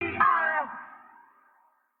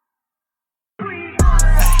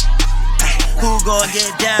Who gon'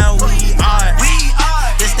 get down? We are.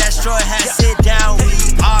 This that straw hat, sit down.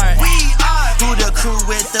 We are. Who the crew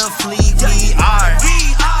with the fleet? We are.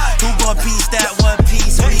 Who gon' piece that one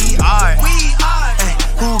piece? We are.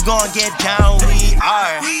 Who gon' get down? We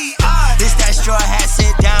are. This that straw hat,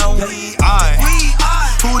 sit down. We are.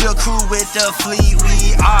 Who the crew with the fleet?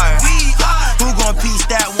 We are. Who gon' piece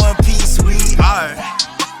that one piece? We are.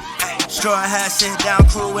 Straw hat, sit down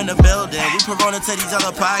crew in the building. We promoting to these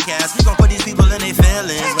other podcasts. We gon' put these people in their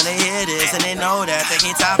feelings when they hear this, and they know that they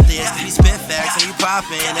can't top this. We spit facts and we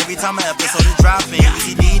poppin'. Every time an episode is dropping, we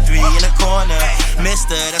see D3 in the corner.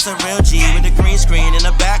 Mister, that's a real G with the green screen in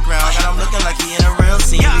the background. Got him looking like he in a real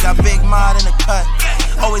scene. We got Big Mod in the cut.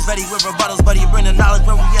 Always ready with rebuttals, buddy. Bring the knowledge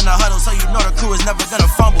when we in the huddle, so you know the crew is never gonna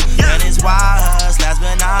fumble. And it's YHuss, last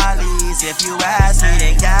but not least. If you ask me,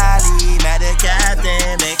 then Cali, mad the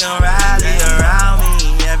captain, make him rally around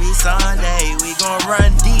me. Every Sunday we gon'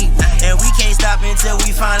 run deep, and we can't stop until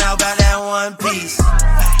we find out about that one piece.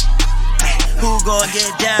 Who gon'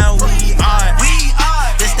 get down? We are.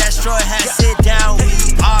 This that straw hat, sit down.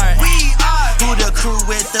 We are. Who the crew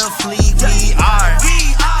with the fleet? We are.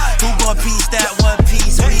 Who gon' piece that one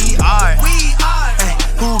piece? We are.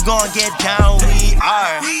 Who gon' get down? We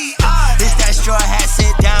are. This that straw hat,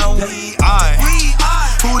 sit down. We are.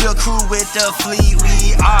 Who the crew with the fleet?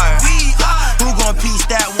 We are. Who gon' piece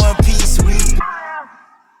that one piece? We.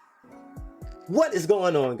 What is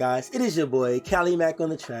going on, guys? It is your boy Cali Mac on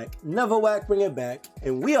the track. Never whack, bring it back,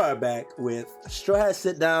 and we are back with Straw Hat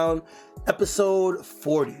Sit Down, episode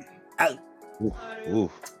 40. Out. Ooh.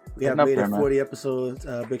 We have made it 40 episodes.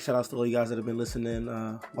 Big shout outs to all you guys that have been listening,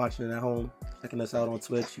 watching it at home, checking us out on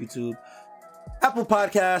Twitch, YouTube, Apple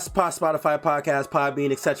Podcasts, Spotify Podcasts,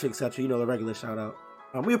 Podbean, etc., etc. You know, the regular shout out.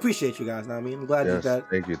 We appreciate you guys. Know what I mean, I'm glad that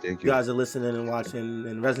thank you. You guys are listening and watching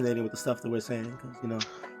and resonating with the stuff that we're saying. Because you know,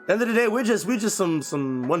 at the end of the day, we're just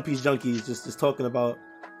some One Piece junkies, just talking about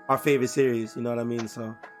our favorite series. You know what I mean?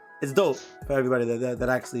 So it's dope for everybody that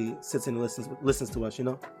actually sits and listens to us. You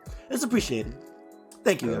know, it's appreciated.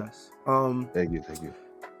 Thank you guys. Thank you.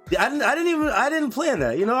 Yeah, I didn't plan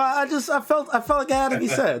that. You know, I felt like I had to be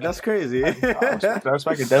said. That's crazy. That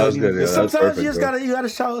was good. Yeah, sometimes you just gotta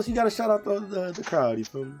shout out the crowd. You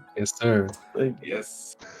feel me? Yes, sir.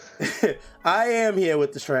 Yes. I am here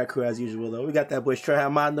with the StrawHat Crew as usual, though. We got that boy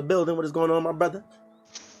StrawHat Mod in the building. What is going on, my brother?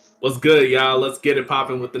 What's good, y'all? Let's get it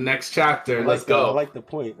popping with the next chapter. Let's go. I like the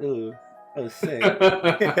point. Ooh, that was sick.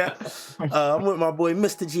 I'm with my boy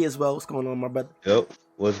Mr. G as well. What's going on, my brother? Yep.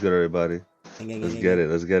 What's good, everybody? Let's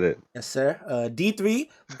get it. Yes, sir. D3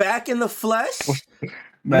 back in the flesh.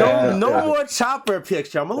 Man, no more chopper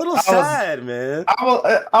picture. I'm a little sad, man.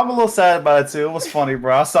 I'm a little sad about it too. It was funny,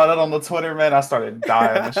 bro. I saw that on the Twitter, man. I started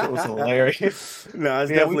dying. That shit was hilarious. No,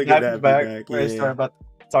 it's definitely good to have back. We're starting about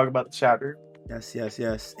talk about the chapter.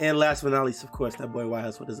 Yes. And last but not least, of course, that boy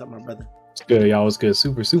YHuss. What is up, my brother? It's good, y'all. Was good.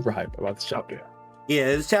 Super hyped about this chapter. Yeah,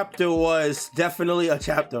 this chapter was definitely a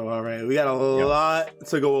chapter. All right, we got a lot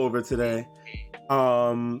to go over today.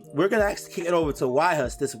 We're gonna actually kick it over to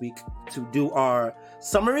YHuss this week to do our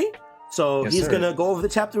summary. So he's gonna go over the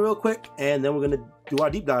chapter real quick, and then we're gonna do our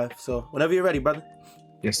deep dive. So whenever you're ready, brother.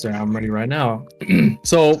 Yes, sir. I'm ready right now.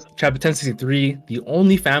 So chapter 1063, the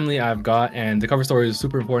only family I've got, and the cover story is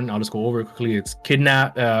super important. I'll just go over it quickly. It's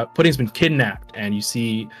kidnapped. Pudding's been kidnapped, and you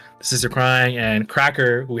see the sister crying, and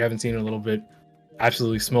Cracker, who we haven't seen in a little bit,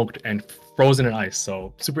 absolutely smoked and frozen in ice.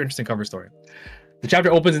 So super interesting cover story. The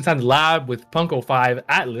chapter opens inside the lab with Punk 05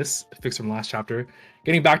 Atlas, fixed from last chapter,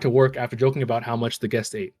 getting back to work after joking about how much the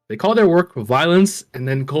guest ate. They call their work violence and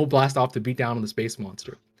then go blast off to beat down on the space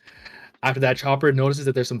monster. After that, Chopper notices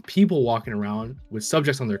that there's some people walking around with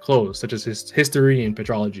subjects on their clothes, such as his history and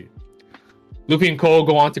petrology. Luffy and Cole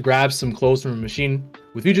go on to grab some clothes from a machine.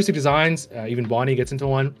 With futuristic designs, even Bonnie gets into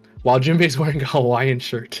one, while Jinbei's wearing a Hawaiian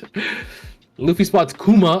shirt. Luffy spots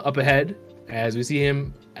Kuma up ahead, as we see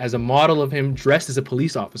him as a model of him dressed as a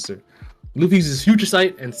police officer. Luffy uses future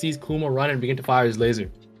sight and sees Kuma run and begin to fire his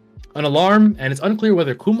laser. An alarm, and it's unclear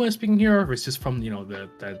whether Kuma is speaking here or it's just from the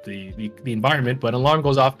environment, but an alarm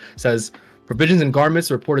goes off, says provisions and garments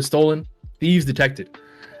reported stolen, thieves detected,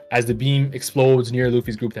 as the beam explodes near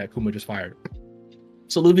Luffy's group that Kuma just fired.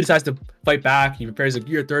 So Luffy decides to fight back. He prepares a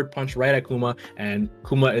gear third punch right at Kuma, and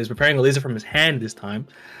Kuma is preparing a laser from his hand this time.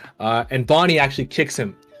 And Bonnie actually kicks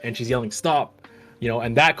him, and she's yelling, "Stop!"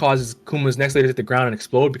 And that causes Kuma's next laser to hit the ground and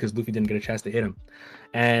explode because Luffy didn't get a chance to hit him.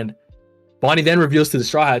 And Bonnie then reveals to the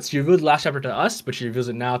Straw Hats, she revealed the last chapter to us, but she reveals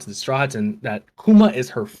it now to the Straw Hats, and that Kuma is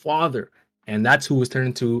her father, and that's who was turned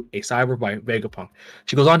into a cyborg by Vegapunk.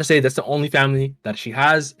 She goes on to say that's the only family that she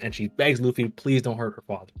has, and she begs Luffy, please don't hurt her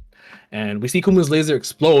father. And we see Kuma's laser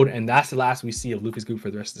explode, and that's the last we see of Luffy's group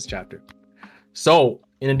for the rest of this chapter. So,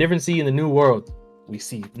 in a different sea in the New World, we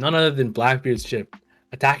see none other than Blackbeard's ship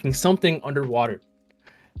attacking something underwater.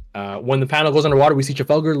 When the panel goes underwater, we see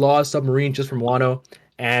Trafalgar Law's submarine just from Wano,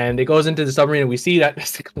 and it goes into the submarine, and we see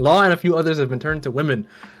that Law and a few others have been turned to women.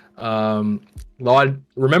 Law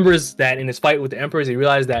remembers that in his fight with the Emperors, he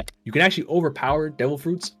realized that you can actually overpower devil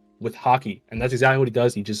fruits with hockey, and that's exactly what he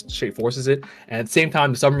does. He just straight forces it, and at the same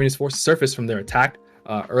time, the submarine is forced to surface from their attack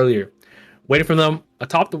earlier. Waiting for them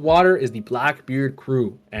atop the water is the Blackbeard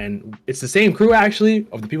crew, and it's the same crew actually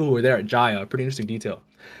of the people who were there at Jaya. Pretty interesting detail,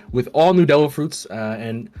 with all new devil fruits.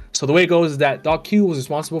 And so the way it goes is that Doc Q was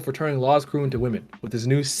responsible for turning Law's crew into women with his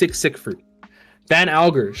new sick fruit. Van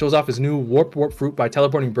Alger shows off his new warp fruit by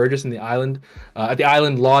teleporting Burgess in the island at the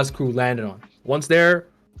island Law's crew landed on. Once there,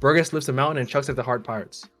 Burgess lifts a mountain and chucks at the Heart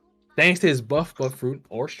Pirates, thanks to his buff fruit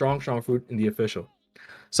or strong fruit in the official.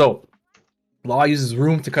 So Law uses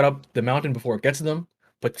room to cut up the mountain before it gets to them,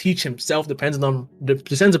 but Teach himself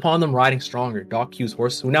descends upon them riding stronger, Doc Q's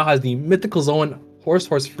horse, who now has the mythical Zoan horse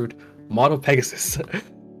fruit, model Pegasus.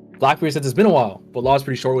 Blackbeard says it's been a while, but Law's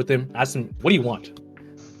pretty short with him, asks him, what do you want?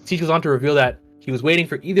 Teach goes on to reveal that he was waiting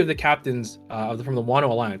for either of the captains from the Wano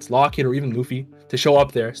Alliance, Law, Kid, or even Luffy, to show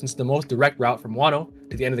up there, since the most direct route from Wano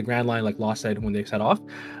to the end of the Grand Line, like Law said when they set off.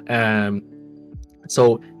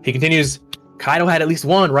 So he continues, Kaido had at least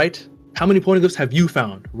one, right? How many poneglyphs have you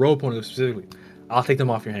found? Row poneglyphs specifically. I'll take them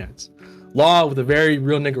off your hands. Law, with a very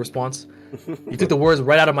real nigga response, you took the words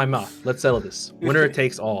right out of my mouth. Let's settle this. Winner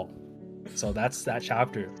takes all. So that's that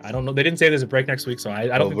chapter. I don't know. They didn't say there's a break next week, so I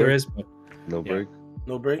don't think there is. But No break.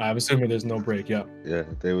 No break. I'm assuming there's no break. Yeah. Yeah,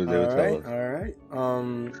 they would tell us. All right.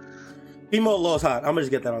 Female Law's hot. I'm gonna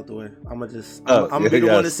just get that out the way. I'm gonna be the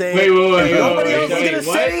yes. one to say Wait, it. Nobody else is gonna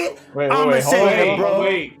say it. I'm gonna say it, bro.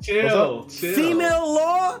 Wait, chill. Female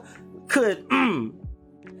Law could.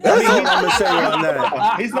 That's all I'm gonna say on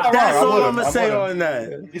that. He's not wrong. That's all I'm gonna say on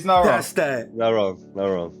that. He's not wrong. That's that. Not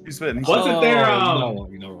wrong. He's spitting. Wasn't there You're not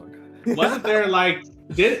wrong. wasn't there like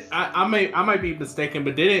I might be mistaken,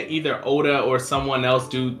 but didn't either Oda or someone else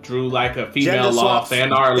drew like a female Gender Law swaps.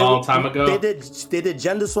 fan art a long time ago? They did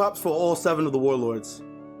gender swaps for all 7 of the warlords.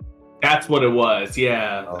 That's what it was.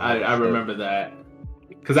 Yeah, Oh, I shit. remember that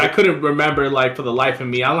because I couldn't remember like for the life of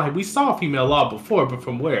me. I'm like, we saw female Law before, but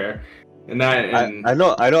from where? And I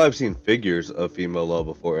know I've seen figures of female Law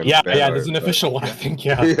before. in Yeah, fan yeah. art, There's an but- official one, I think.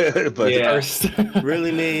 Yeah. but Yeah. First.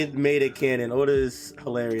 Really made it canon. Oda is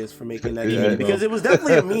hilarious for making that Yeah, meme bro. because it was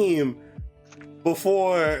definitely a meme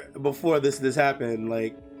before this happened.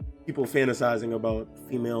 Like people fantasizing about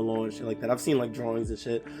female Law and shit like that. I've seen like drawings and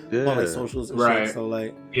shit on like socials and Right. shit. So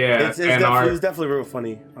like yeah, it's fan art. definitely real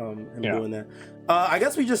funny him Yeah. doing that. I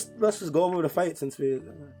guess let's just go over the fight since we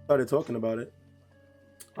started talking about it.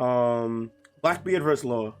 Blackbeard versus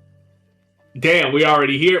Law. Damn, we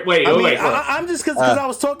already here. Wait, I mean, wait. I'm just because I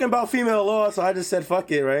was talking about female Law, so I just said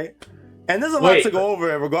fuck it, right? And there's a lot Wait. to go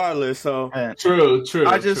over regardless. So Man, True.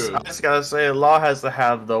 I just gotta say, Law has to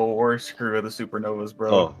have the worst crew of the supernovas,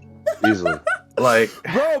 bro. Oh, easily. Like,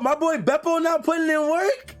 bro, my boy Beppo not putting in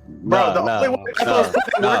work. bro, the only way Beppo's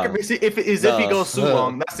putting in work if he goes too nah.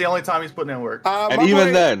 long. That's the only time he's putting in work. And My even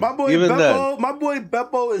boy, then, my boy even Beppo, my boy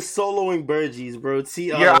Beppo is soloing Burgess, bro.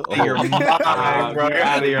 You're out of your mind, bro. You're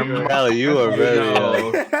out of your mind. Allie, you are very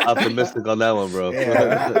No. optimistic on that one, bro. We're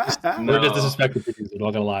just disrespecting people. I'm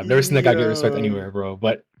not gonna lie. I've never seen that guy get respect anywhere, bro.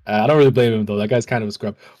 But I don't really blame him though. That guy's kind of a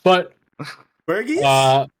scrub. But Burgess?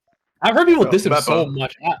 I've heard people No, diss him Beppo. so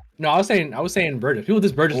much. I was saying Burgess. People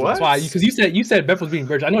diss Burgess. That's What? why, because you said Beppo was being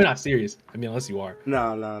Burgess. I know you're not serious. I mean, unless you are.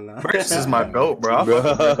 No. Burgess is my goat, bro. I fuck with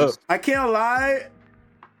Bro. Burgess. I can't lie.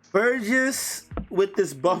 Burgess with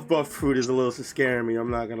this buff fruit is a little scaring me. I'm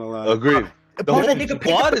not gonna lie. Agreed. The Bro, whole that nigga picked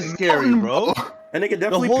squad up is a scary, mountain, bro. And they could The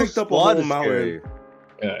definitely whole picked up a squad whole is mountain. scary.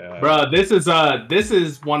 Yeah. Bro, this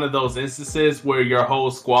is one of those instances where your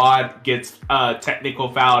whole squad gets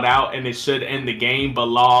technical fouled out and it should end the game, but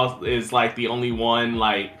Law is like the only one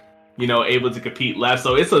like able to compete left,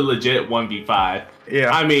 so it's a legit 1v5.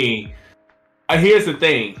 Yeah. I mean, here's the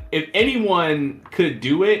thing: if anyone could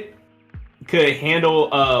do it, could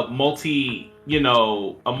handle a multi-person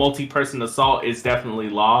assault, it's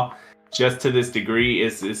definitely Law. Just to this degree,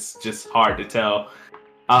 it's just hard to tell.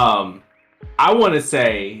 I want to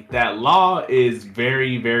say that Law is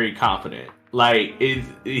very, very confident. Like,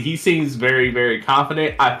 he seems very, very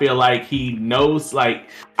confident. I feel like he knows, I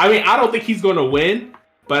don't think he's going to win,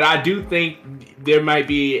 but I do think there might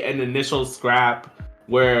be an initial scrap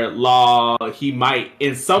where Law, he might,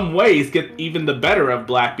 in some ways, get even the better of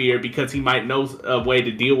Blackbeard because he might know a way to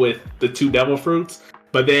deal with the 2 devil fruits.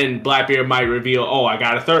 but then Blackbeard might reveal, oh, I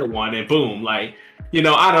got a third one, and boom, like, you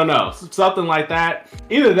know, I don't know, something like that.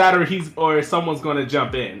 Either that or someone's going to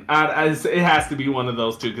jump in. It has to be one of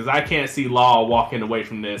those two, because I can't see Law walking away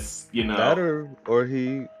from this, you know. That or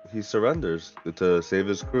he surrenders to save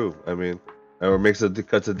his crew. I mean, or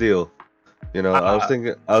cuts a deal. You know, I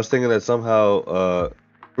was thinking that somehow,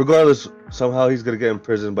 regardless, somehow he's gonna get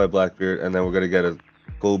imprisoned by Blackbeard, and then we're gonna get a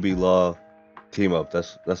Kobe Law team up.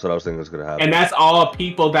 That's what I was thinking was gonna happen. And that's all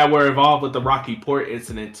people that were involved with the Rocky Port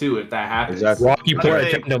incident too. If that happens, Exactly. Rocky Port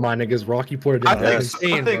agenda, my niggas. Rocky Port agenda. I That's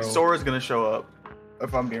insane, think bro. Sora's gonna show up.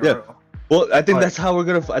 If I'm being Yeah. real. Well, I think that's how we're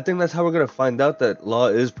gonna find out that Law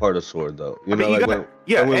is part of Sword, though. You know, like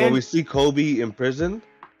when we see Kobe in prison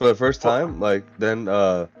for the first time, like then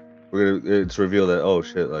it's revealed that, oh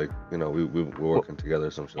shit, like, you know, we're working together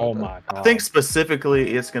or some shit. Oh like my god. I think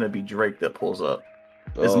specifically it's gonna be Drake that pulls up.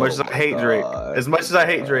 As much as I hate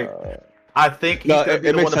Drake, I think he's gonna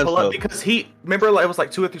be the one to pull up because remember, like, it was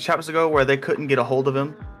like 2 or 3 chapters ago where they couldn't get a hold of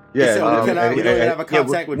him. Yeah, we don't even have a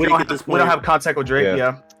contact with Drake at this point. We don't have contact with Drake,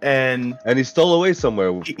 and he's still away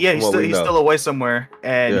somewhere. he's still away somewhere,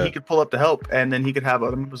 and he could pull up to help, and then he could have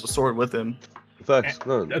other members of Sword with him. Facts.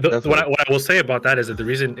 No, what I will say about that is that the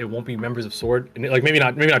reason it won't be members of Sword, and like maybe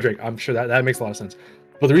not Drake, I'm sure that makes a lot of sense.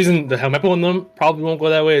 But the reason the Helmeppo and them probably won't go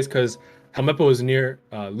that way is because Helmeppo is near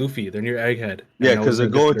Luffy. They're near Egghead. Yeah, because they're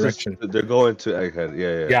going to Egghead.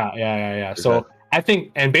 Yeah. So I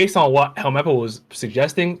think, and based on what Helmeppo was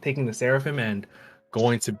suggesting, taking the Seraphim and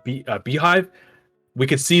going to Beehive, we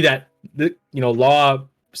could see that Law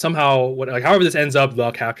somehow, however this ends up,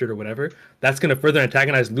 Law captured or whatever, that's going to further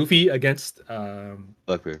antagonize Luffy against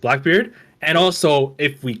Blackbeard. And also,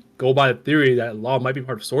 if we go by the theory that Law might be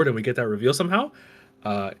part of Sword and we get that reveal somehow,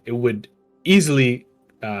 it would easily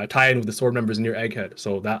tie in with the Sword members near Egghead.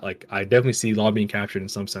 So that, like, I definitely see Law being captured in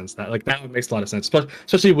some sense. That makes a lot of sense,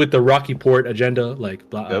 especially with the Rocky Port agenda, like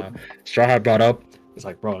StrawHat brought up. It's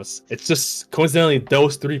like, bro, it's just coincidentally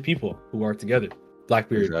those 3 people who are together: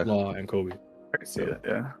 Blackbeard, Law, and Kobe. I can see that.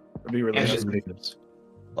 Yeah, it'd be really ridiculous.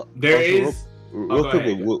 There is. Real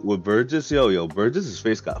quick, with Burgess, Burgess'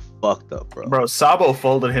 face got fucked up, bro. Bro, Sabo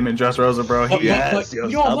folded him in Dressrosa, bro. I'm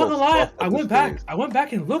not gonna lie. I went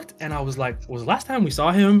back and looked, and I was like, was the last time we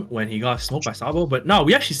saw him when he got smoked by Sabo? But no,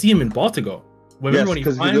 we actually see him in Baltigo. When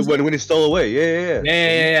he stole away.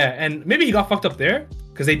 Yeah. And maybe he got fucked up there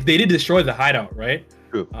because they did destroy the hideout, right?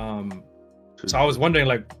 True. So I was wondering,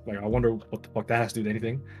 like I wonder what the fuck that has to do with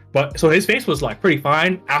anything. But so his face was like pretty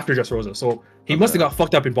fine after Dressrosa, so he must have got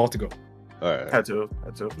fucked up in Baltigo. All right. Had to.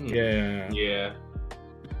 Yeah.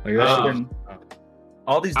 Like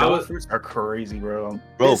all these devil fruits are crazy, bro.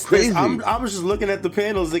 Crazy. I was just looking at the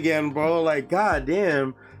panels again, bro. Like, god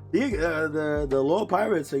damn, the low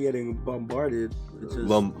pirates are getting bombarded. It's just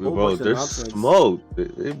bro, they're smoked.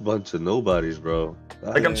 They're a bunch of nobodies, bro.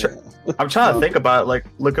 Like, I'm trying to think about it, like,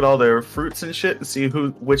 look at all their fruits and shit and see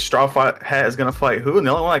which StrawHat is gonna fight who. And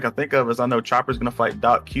the only one I can think of is I know Chopper's gonna fight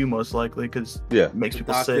Doc Q most likely because it makes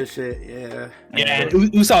people sick. Shit, and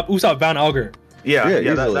Usopp Van Alger.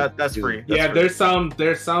 That's free. There's some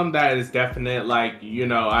that is definite. Like, you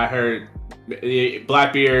know, I heard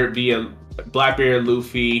Blackbeard via Blackbeard,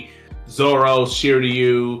 Luffy, Zoro,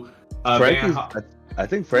 Shiryu. I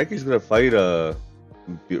think Frankie's gonna fight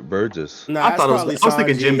Burgess. Nah, I was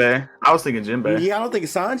thinking Jinbei. Yeah, I don't think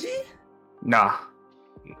Sanji. Nah.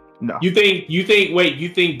 No. You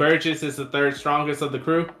think Burgess is the 3rd strongest of the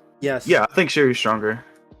crew? Yes. Yeah, I think Shiryu's stronger.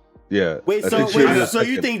 Yeah. So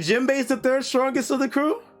you think Jinbei's the 3rd strongest of the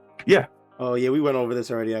crew? Yeah. Oh yeah, we went over this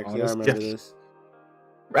already. Actually, I remember this.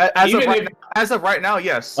 As of right now,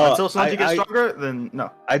 yes. Until Sanji gets stronger, then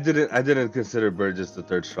no. I didn't consider Burgess the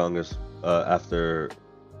 3rd strongest after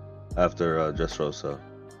Dressrosa.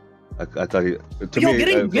 I thought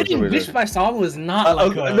getting bitched by Sabo is not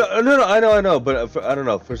like no, I know, but I don't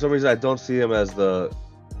know. For some reason, I don't see him as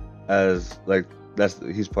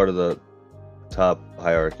he's part of the top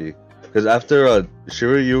hierarchy. Because after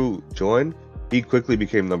Shiryu joined, he quickly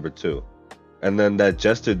became number 2, and then that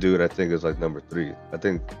Jester dude, I think, is like number 3. I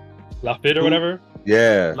think Lafitte or whatever.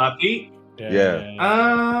 Yeah. Lafitte. Yeah.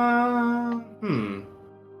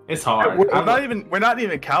 It's hard. We're not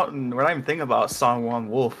even counting. We're not even thinking about Songwon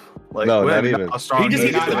Wolf. Like, no, not even. He's just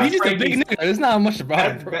a big nigga. There's not much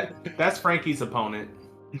about him. That's Frankie's opponent.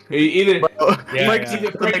 Either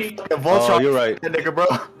Frankie, oh, you're right, nigga, bro.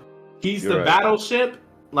 He's the battleship.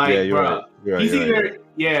 Like, bro, right,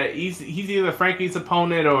 he's either Frankie's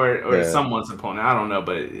opponent or someone's opponent. I don't know,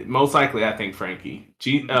 but most likely I think Frankie.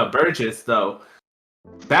 Burgess though.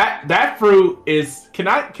 That fruit is.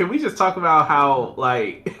 Can we just talk about how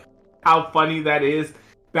funny that is?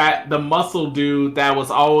 that the muscle dude that was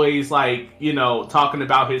always like, you know, talking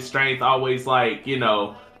about his strength, always like, you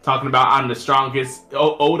know, talking about I'm the strongest.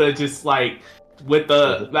 Oda just like with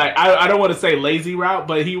the like I don't want to say lazy route,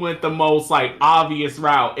 but he went the most like obvious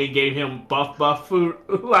route and gave him buff food.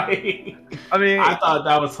 Like, I mean, I thought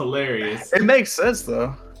that was hilarious. It makes sense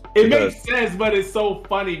though. It makes sense, but it's so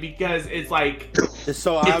funny because it's like it's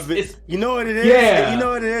so obvious. You know what it is? Yeah. You know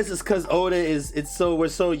what it is? It's because Oda is. It's so we're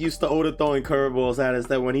so used to Oda throwing curveballs at us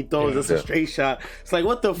that when he throws us a straight shot, it's like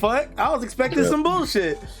what the fuck? I was expecting some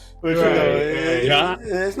bullshit. But,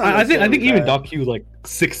 it's not I think even Docu like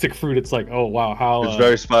sick fruit. It's like, oh wow, how it's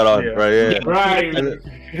very spot on, right? Yeah, right. And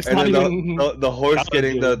then the horse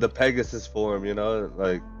getting the Pegasus form, you know,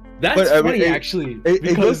 like that's funny actually.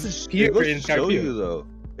 It goes to show you though.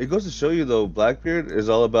 It goes to show you though, Blackbeard is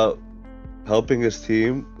all about helping his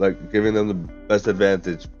team, like giving them the best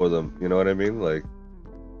advantage for them. You know what I mean? Like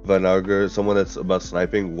Van Arger, someone that's about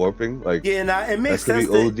sniping, warping, like it makes sense.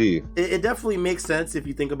 OD. It definitely makes sense if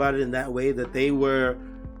you think about it in that way, that they were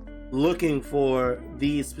looking for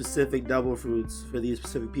these specific double fruits for these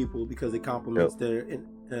specific people because it complements their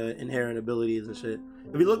inherent abilities and shit.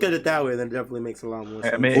 If you look at it that way, then it definitely makes a lot more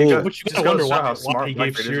sense. I mean, but you gotta wonder why he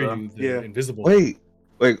gave Shiryu the invisible. Wait,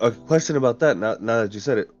 a question about that. Now that you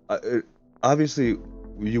said it, obviously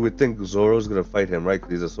you would think Zoro's gonna fight him, right?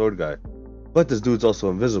 Because he's a sword guy. But this dude's also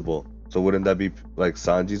invisible, so wouldn't that be like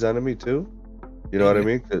Sanji's enemy too? You know what I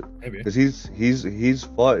mean? Because he's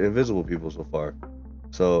fought invisible people so far.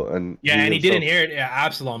 So and he did inherit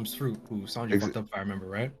Absalom's fruit, who Sanji fucked up. If I remember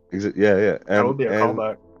right. Yeah. And, that would be a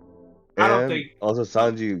callback. I don't think. Also,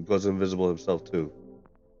 Sanji goes invisible himself too.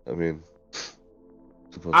 I mean,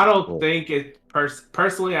 I don't think it.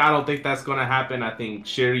 Personally, I don't think that's going to happen. I think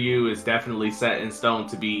Shiryu is definitely set in stone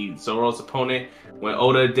to be Zoro's opponent. When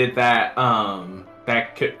Oda did that, the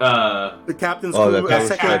captain's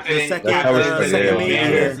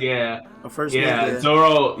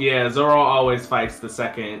Zoro always fights the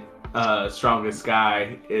second strongest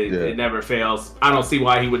guy. It never fails. I don't see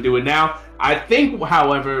why he would do it now. I think,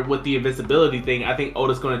 however, with the invisibility thing, I think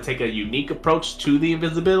Oda's going to take a unique approach to the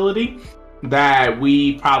invisibility that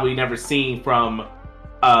we probably never seen from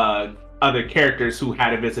other characters who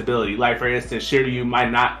had invisibility. Like, for instance, Shiryu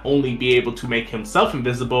might not only be able to make himself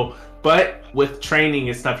invisible, but with training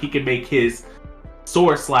and stuff, he can make his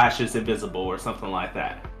sword slashes invisible or something like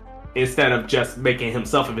that, instead of just making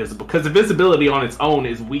himself invisible. Because invisibility on its own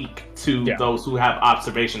is weak to those who have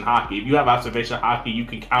observation haki. If you have observation haki, you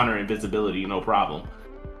can counter invisibility, no problem.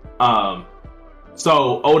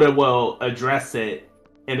 So Oda will address it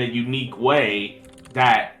in a unique way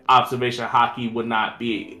that observation haki would not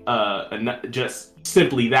be just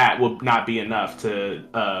simply that would not be enough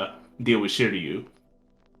to deal with Shiryu.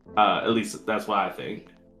 At least that's what I think.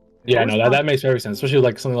 Yeah, no, that makes very sense. Especially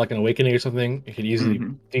like something like an awakening or something. It could easily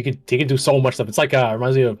he could do so much stuff. It's like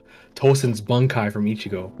reminds me of Tosen's Bunkai from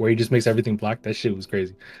Ichigo, where he just makes everything black. That shit was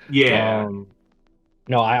crazy. Yeah.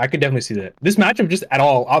 No, I could definitely see that. This matchup just at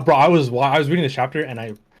all, bro. I was reading this chapter and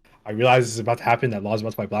I realized this is about to happen. That Law's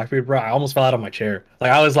about to fight Blackbeard, bro. I almost fell out of my chair.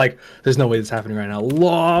 Like I was like, "There's no way this is happening right now."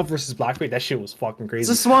 Law versus Blackbeard. That shit was fucking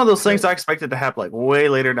crazy. This is one of those things I expected to happen like way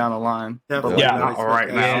later down the line. Definitely. Not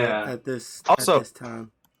right now. At this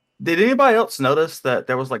time. Did anybody else notice that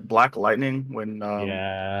there was like black lightning when?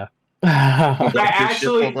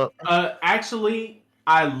 Actually,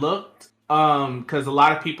 I looked because a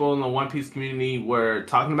lot of people in the One Piece community were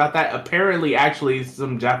talking about that. Apparently, actually,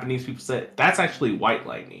 some Japanese people said that's actually white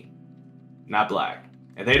lightning, not black,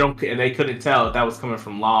 and they couldn't tell if that was coming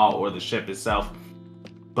from Law or the ship itself.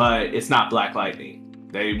 But it's not black lightning.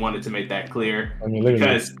 They wanted to make that clear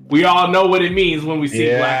because we all know what it means when we see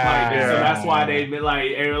black lightning. So that's why they were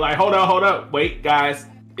like, hold up, wait, guys,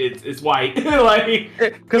 it's white. Like,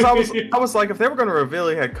 because I was like, if they were going to reveal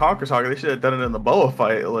he had Conqueror's Hawk, they should have done it in the Boa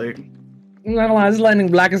fight. Like, I'm not gonna lie, this lightning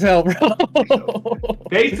black as hell, bro.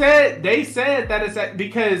 They said that it's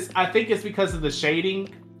because I think it's because of the shading.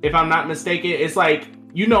 If I'm not mistaken, it's like,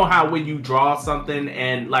 you know how when you draw something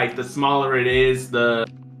and like the smaller it is, the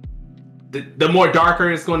more darker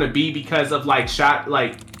it's going to be because of like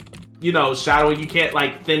shadowing. You can't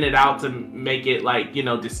like thin it out to make it like,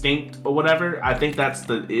 distinct or whatever. I think that's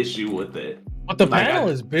the issue with it. But the panel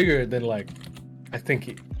is bigger than like, I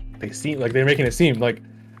think they seem like they're making it seem like,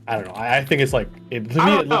 I don't know. I think it's like it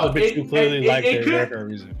looks a bit too clearly like the American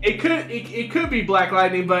reason. It could be Black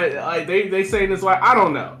Lightning, but like they saying this why I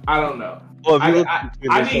don't know. Well,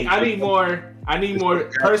 I need more.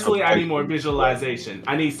 Personally, I need more visualization.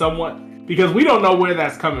 I need someone. Because we don't know where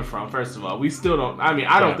that's coming from. First of all, we still don't. I mean,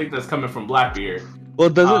 I don't think that's coming from Blackbeard. Well,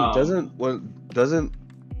 doesn't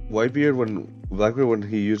Whitebeard when Blackbeard when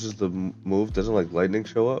he uses the move, doesn't like lightning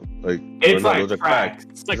show up? Like It's no, like those are cracks.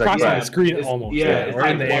 It's like crossing the screen almost. Yeah, it's or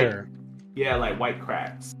like in the white, air. Yeah, like white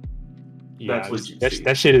cracks. Yeah, That's what you see.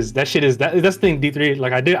 that shit is that's the thing. D3,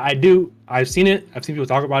 like I've seen it. I've seen people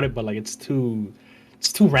talk about it, but like it's too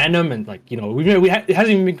random and like it hasn't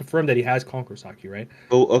even been confirmed that he has Conqueror's Haki, right?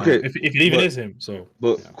 Oh, okay. If it even is him, so.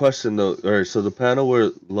 But question though, all right. So the panel where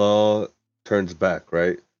Law turns back,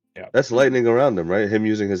 right? Yeah. That's lightning around him, right? Him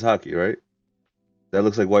using his Haki, right? That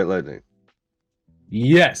looks like white lightning.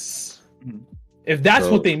 Yes. If that's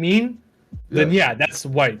what they mean, then Yeah. that's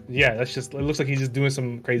white. Yeah, that's just. It looks like he's just doing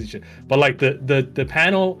some crazy shit. But like the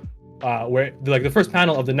panel, where like the first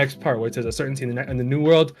panel of the next part where it says a certainty in the new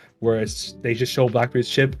world, where they just show Blackbeard's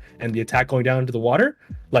ship and the attack going down into the water,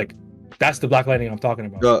 like that's the black lightning I'm talking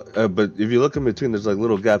about. No, but if you look in between, there's like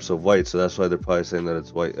little gaps of white, so that's why they're probably saying that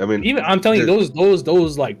it's white. I mean, even I'm telling you, those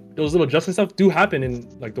little adjustment stuff do happen in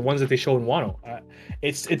like the ones that they show in Wano.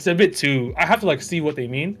 It's a bit too. I have to like see what they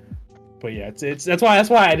mean. But yeah, it's that's why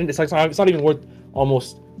I didn't. It's like it's not even worth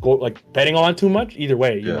almost betting on too much. Either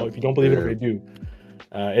way, you know, if you don't believe it or if you do,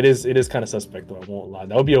 it is kind of suspect though. I won't lie.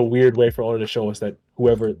 That would be a weird way for Oda to show us that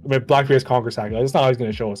Blackbeard's Conqueror's Haki. That's not how he's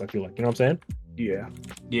going to show us. I feel like, you know what I'm saying? Yeah.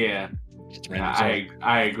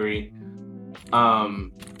 I agree.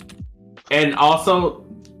 And also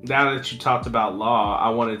now that you talked about Law, I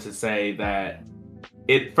wanted to say that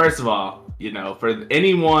first of all, for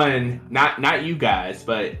anyone, not you guys,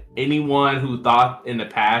 but anyone who thought in the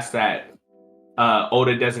past that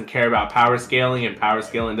Oda doesn't care about power scaling and power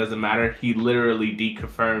scaling doesn't matter, he literally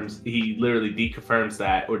deconfirms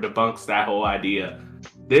that or debunks that whole idea.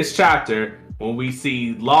 This chapter, when we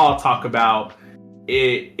see Law talk about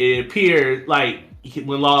it appeared like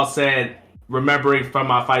when Law said, remembering from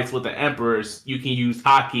my fights with the emperors, you can use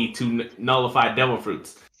Haki to nullify devil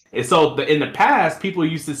fruits. And so in the past, people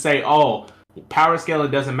used to say, oh, power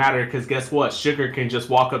scaling doesn't matter because guess what? Sugar can just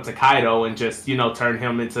walk up to Kaido and just, turn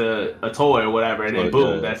him into a toy or whatever, and then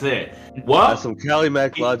boom, that's it. Well, that's some Cali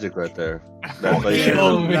Mac logic right there. That's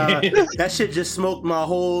that shit just smoked my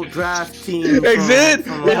whole draft team. It did.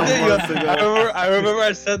 I remember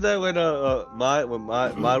I said that when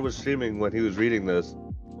Mod was streaming when he was reading this.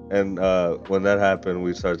 And when that happened,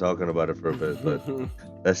 we started talking about it for a bit, but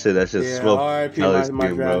that shit smoked. R.I.P. my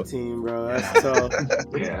draft team, bro. That's tough.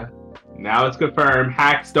 Yeah. Now it's confirmed.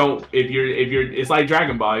 Hacks don't. If you're, it's like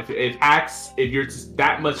Dragon Ball. If you're just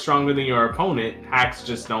that much stronger than your opponent, hacks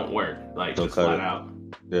just don't work. Like just flat out.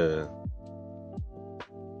 Yeah.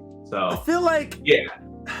 So I feel like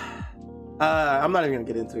I'm not even gonna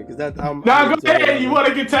get into it because that. Go ahead. You want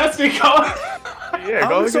to contest it? Go. Yeah,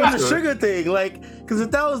 go on the sugar thing, because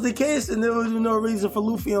if that was the case, then there was no reason for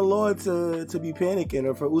Luffy and Law to be panicking,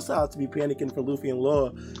 or for Usopp to be panicking for Luffy and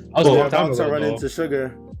Law. I was about to run into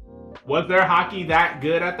Sugar. Was their Haki that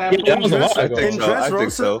good at that point? That was a while ago. In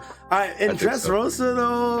Dressrosa,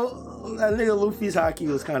 though, that nigga Luffy's Haki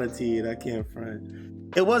was kind of teed. I can't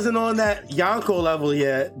front. It wasn't on that Yonko level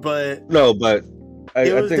yet, but it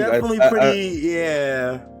was definitely pretty.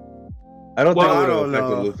 Yeah. I don't think it would have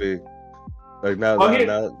affected Luffy. Like now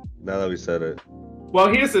that we said it.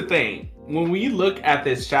 Well, here's the thing. When we look at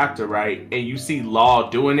this chapter, right, and you see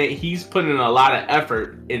Law doing it, he's putting a lot of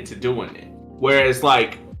effort into doing it. Whereas,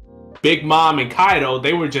 like, Big Mom and Kaido,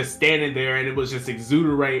 they were just standing there and it was just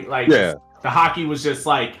exuberant. Like, the Haki was just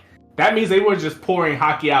like, that means they were just pouring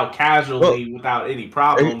Haki out casually without any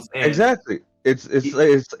problems. Exactly.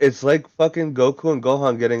 It's like fucking Goku and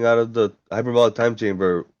Gohan getting out of the hyperbolic time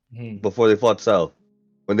chamber before they fought Cell.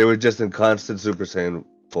 When they were just in constant Super Saiyan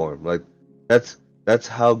form. Like, that's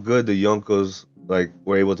how good the Yonkos, like,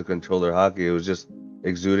 were able to control their Haki. It was just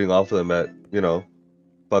exuding off of them at,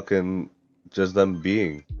 fucking just them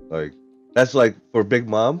being. Like, that's like, for Big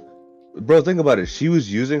Mom, bro, think about it. She was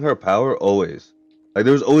using her power always. Like,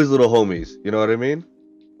 there was always little homies. You know what I mean?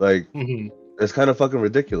 Like, it's kind of fucking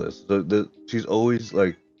ridiculous. She's always,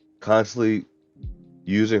 like, constantly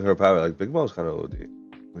using her power. Like, Big Mom's kind of OD.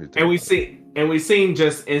 And we've seen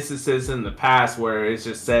just instances in the past where it's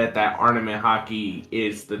just said that ornament Haki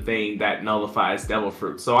is the thing that nullifies devil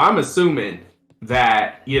fruit. So I'm assuming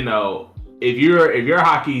that, if your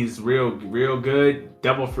Haki is real good,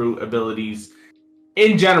 devil fruit abilities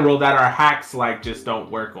in general that are hacks like just don't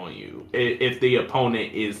work on you if the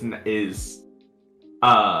opponent is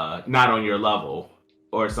not on your level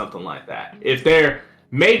or something like that. If they're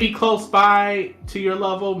maybe close by to your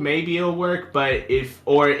level, maybe it'll work. But if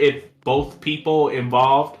both people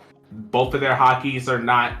involved, both of their Hakis are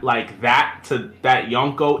not like that to that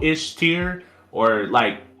Yonko-ish tier or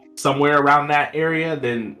like somewhere around that area,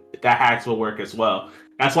 then that hacks will work as well.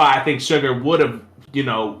 That's why I think Sugar would have you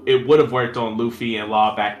know, it would have worked on Luffy and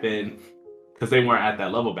Law back then because they weren't at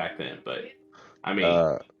that level back then. But I mean,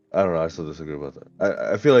 I don't know. I still disagree about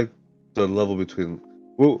that. I feel like the level between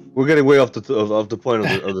we're getting way off the point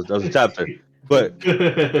of the chapter, but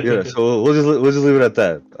yeah. So we'll just leave it at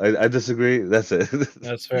that. I disagree. That's it.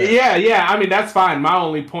 That's fair. Yeah. I mean, that's fine. My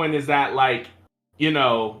only point is that, like, you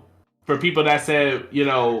know, for people that said, you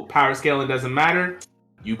know, power scaling doesn't matter,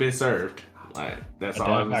 you've been served. Like, that's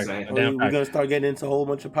all I'm saying. We're gonna start getting into a whole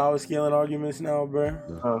bunch of power scaling arguments now, bro.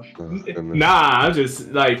 Nah, I'm just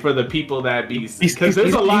like, for the people that be, because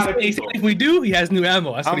there's a lot of people. If we do, he has new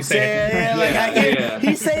ammo. That's what he's saying.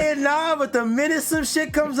 He's saying nah, but the minute some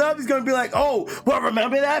shit comes up, he's gonna be like, "Oh, well,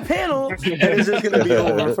 remember that panel?" And it's just gonna be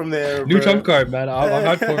over from there. New trump card, man. I'm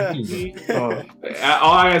not for you.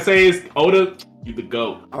 All I gotta say is, Oda, you the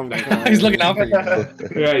GOAT. He's looking out for you.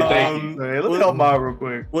 Right, thank you. Hey, let me help Mob real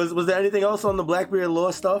quick. Was there anything else on the Blackbeard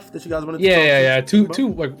lore stuff that you guys wanted to Yeah. Two,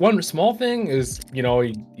 like, one small thing is, you know,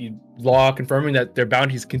 Law confirming that their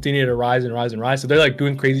bounties continue to rise and rise and rise. So they're like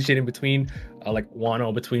doing crazy shit in between, like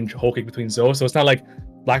Wano, between Whole Cake, between Zoe. So it's not like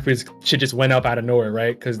Blackbeard's shit just went up out of nowhere,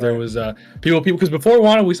 right? Because there was people, because before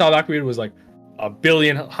Wano, we saw Blackbeard was like a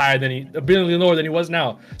billion lower than he was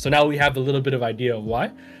now. So now we have a little bit of idea of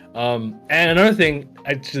why. And another thing,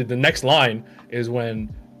 actually, the next line is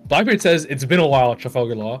when Blackbeard says it's been a while at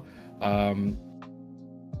Trafalgar Law.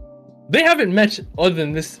 They haven't met other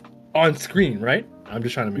than this on screen, right? I'm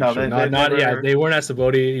just trying to make sure. They weren't at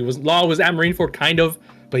Saboti. Law was at Marineford, kind of,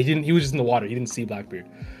 but he was just in the water. He didn't see Blackbeard.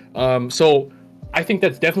 So I think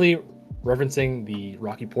that's definitely referencing the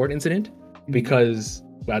Rocky Port incident, because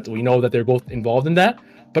we know that they're both involved in that.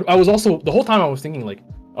 But I was also, the whole time I was thinking, like,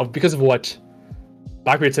 because of what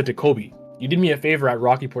Blackbeard said to Kobe, you did me a favor at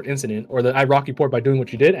Rocky Port incident, or at Rocky Port, by doing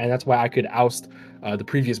what you did, and that's why I could oust the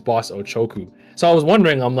previous boss, Ochoku. So I was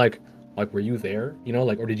wondering, I'm like, were you there? You know,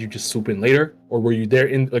 like, or did you just swoop in later? Or were you there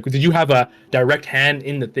did you have a direct hand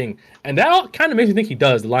in the thing? And that all kind of makes me think he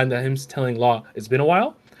does. The line that him's telling Law, it's been a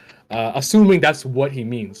while, assuming that's what he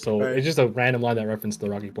means. So It's just a random line that referenced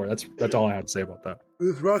the Rocky Port. That's all I had to say about that.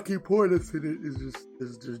 This Rocky Port incident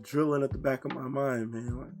is just drilling at the back of my mind,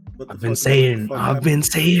 man. I've been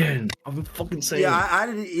fucking saying. Yeah, I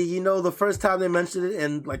didn't. You know, the first time they mentioned it,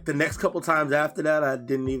 and like the next couple times after that, I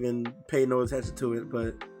didn't even pay no attention to it.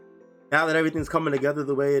 But now that everything's coming together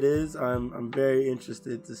the way it is, I'm very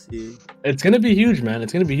interested to see. It's gonna be huge, man.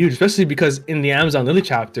 It's gonna be huge, especially because in the Amazon Lily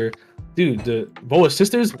chapter, dude, the Boa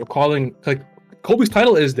sisters were calling, like, Kobe's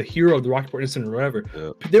title is the hero of the Rocky Port incident or whatever.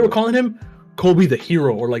 Yeah. They were calling him Kobe the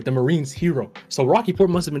hero, or like the Marines hero. So Rocky Port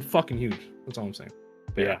must have been fucking huge. That's all I'm saying.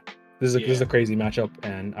 But yeah, this is a crazy matchup,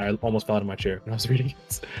 and I almost fell out of my chair when I was reading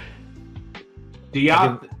it. Do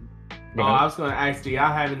y'all? I was gonna ask, do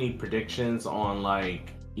y'all have any predictions on,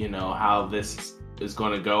 like, you know, how this is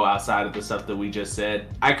going to go outside of the stuff that we just said?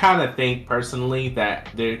 I kind of think personally that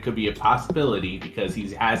there could be a possibility, because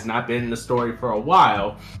he has not been in the story for a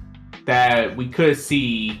while, that we could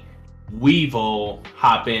see Weevil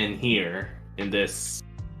hop in here in this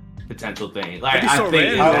potential thing. Like, I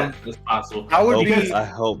think that's possible. I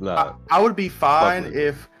hope not. I would be fine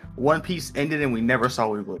if One Piece ended and we never saw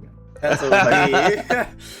Weevil again. That's okay.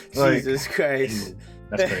 Jesus Christ.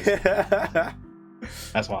 That's crazy.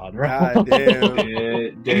 That's wild, right? God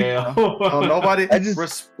damn. Damn. Nobody,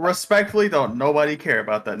 respectfully, don't nobody care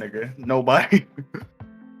about that nigga. Nobody.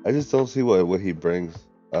 I just don't see what he brings.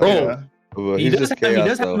 Bro, he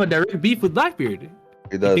does have a direct beef with Blackbeard.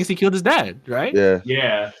 He thinks he killed his dad, right?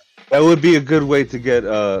 Yeah. That would be a good way to get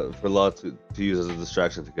for Law to use as a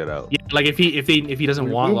distraction to get out. Yeah, like if he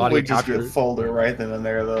doesn't want Law to just get folder right then and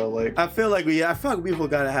there, though. Like, I feel like people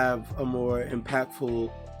gotta have a more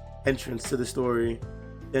impactful entrance to the story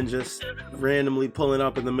than just randomly pulling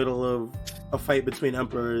up in the middle of a fight between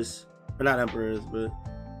emperors, or not emperors, but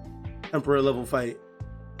emperor level fight.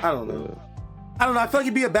 I don't know. I feel like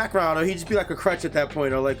he'd be a background, or he'd just be like a crutch at that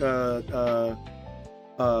point, or like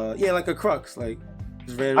like a crux, like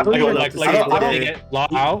just randomly. I don't get Law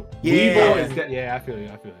out. Yeah, I feel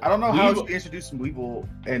you. I don't know how to introduce Weevil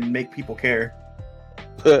and make people care.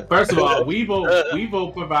 First of all,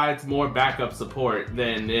 Weevil provides more backup support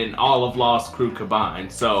than all of Law's crew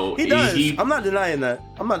combined. So he does. I'm not denying that.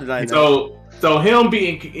 So him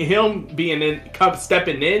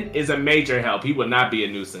stepping in is a major help. He would not be a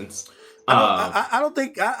nuisance. I don't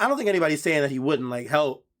think anybody's saying that he wouldn't like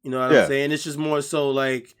help. You know what I'm saying? It's just more so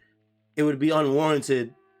like it would be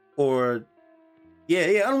unwarranted, or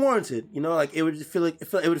unwarranted. You know, like it would feel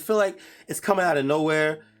like it's coming out of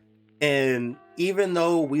nowhere. And even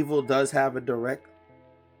though Weevil does have a direct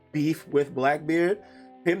beef with Blackbeard,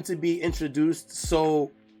 him to be introduced so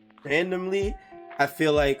randomly, I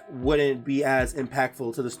feel like wouldn't be as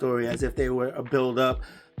impactful to the story as if they were a build up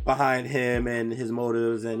behind him and his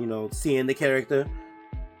motives and, you know, seeing the character.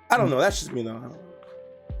 I don't know. That's just me though.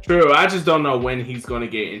 True. I just don't know when he's going to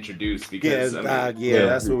get introduced because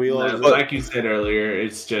that's what we all like you said earlier.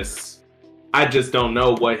 It's just I just don't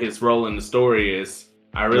know what his role in the story is.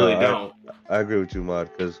 I really don't. I agree with you,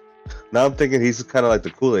 Mod, because now I'm thinking he's kind of like the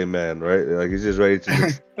Kool-Aid man, right? Like he's just ready to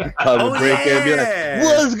just come and break in and be like,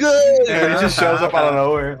 "What's good?" And he just shows up out of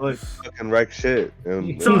nowhere, like fucking wreck shit.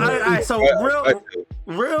 And, So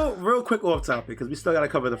real quick off topic because we still got to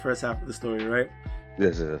cover the first half of the story, right?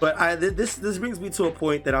 Yes. But this brings me to a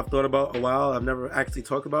point that I've thought about a while. I've never actually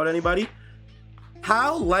talked about anybody.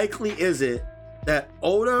 How likely is it that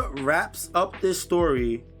Oda wraps up this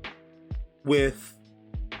story with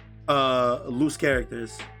loose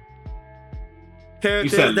characters?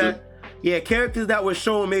 Characters that were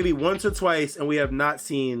shown maybe once or twice and we have not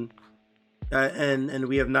seen, and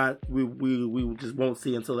we just won't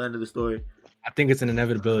see until the end of the story. I think it's an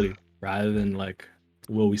inevitability rather than like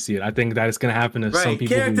will we see it. I think that it's gonna happen to some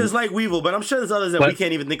people. Characters like Weevil, but I'm sure there's others that we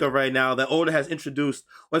can't even think of right now that Oda has introduced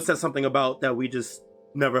or said something about that we just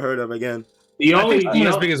never heard of again. I think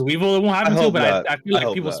as big as Weevil, it won't happen to, but I feel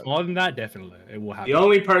like people smaller than that, definitely it will happen. The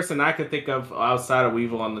only person I could think of outside of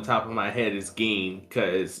Weevil on the top of my head is Geen,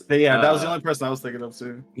 because that was the only person I was thinking of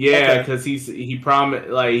too. Yeah, because he promised,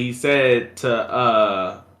 like he said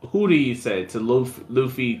to who do you say to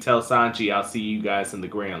Luffy, tell Sanji, I'll see you guys in the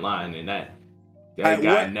Grand Line, and that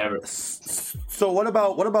guy never. So what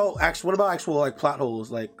about actual like plot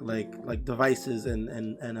holes, like devices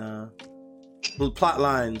and plot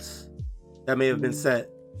lines that may have been set?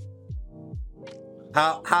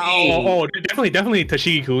 How? Definitely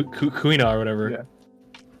Tashigi Kuina or whatever. Yeah.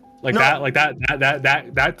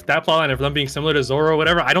 That plot line of them being similar to Zoro or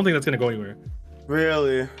whatever. I don't think that's gonna go anywhere.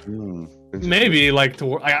 Really? Maybe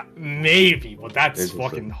maybe, but that's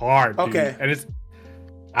fucking hard. Dude. Okay. And it's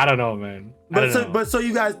I don't know, man. But so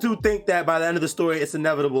you guys do think that by the end of the story, it's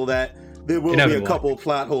inevitable that there will be a couple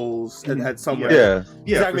plot holes at somewhere. Yeah.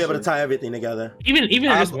 He's not gonna be able to tie everything together. Even in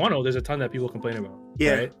just Wano, there's a ton that people complain about.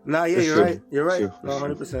 Yeah. Right? You're right. You're right.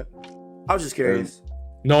 100%. I was just curious.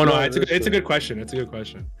 No, it's a good question. It's a good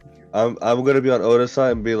question. I'm gonna be on Oda's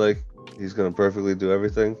side and be like, he's gonna perfectly do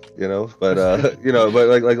everything, you know. But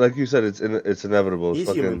but like you said, it's inevitable. It's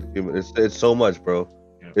fucking human. It's so much, bro.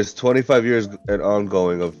 Yeah. It's 25 years and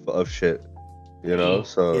ongoing of shit, you know.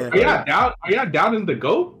 So are y'all doubting the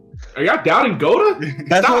GOAT? Are y'all doubting Gota?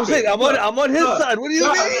 That's what I'm saying. I'm on his side. What do you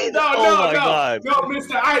mean? God. No,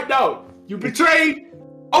 Mister. You betrayed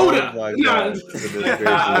Oda.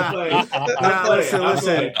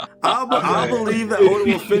 Listen. I'll believe that Oda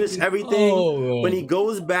will finish everything when he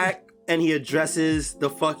goes back and he addresses the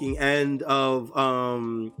fucking end of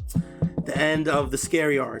the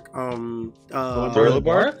scary arc. Thriller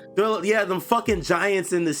Bark? Yeah, them fucking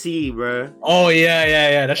giants in the sea, bro. Oh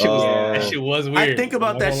yeah. That shit was weird. I think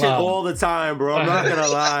about that shit all the time, bro. I'm not gonna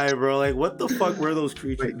lie, bro. Like, what the fuck were those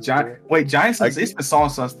creatures? Wait, giants? It's the song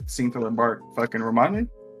seen Thriller Bark. Fucking remind me.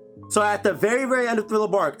 So at the very, very end of Thriller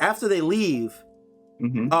Bark, after they leave,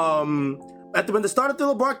 when the start of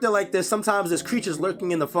Thriller Bark, they're like, there's creatures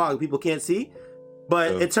lurking in the fog people can't see,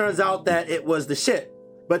 but it turns out that it was the ship.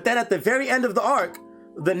 But then at the very end of the arc,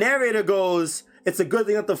 the narrator goes, it's a good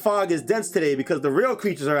thing that the fog is dense today because the real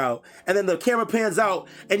creatures are out. And then the camera pans out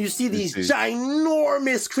and you see these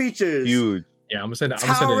ginormous creatures. Huge. Yeah, I'm gonna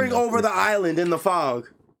towering over the island in the fog.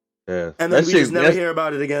 Yeah. And then we just never hear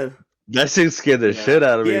about it again. That shit scared the shit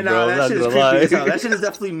out of me, bro. That shit is creepy as hell. That shit is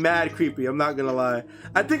definitely mad creepy. I'm not gonna lie.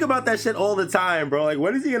 I think about that shit all the time, bro. Like,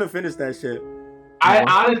 when is he gonna finish that shit? I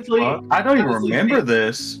honestly, I don't even remember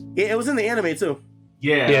this. Yeah, it was in the anime too.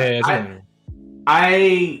 Yeah.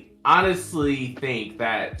 I honestly think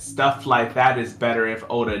that stuff like that is better if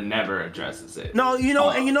Oda never addresses it. No, and you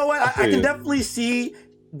know what? I can definitely see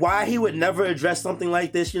why he would never address something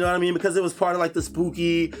like this. You know what I mean? Because it was part of like the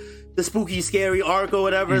spooky, scary arc or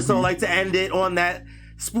whatever. Mm-hmm. So like to end it on that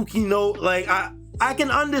spooky note, like I can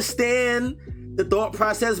understand the thought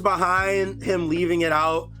process behind him leaving it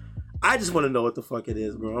out. I just want to know what the fuck it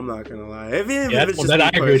is, bro. I'm not gonna lie. If it's just I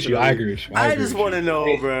agree with you. I just want to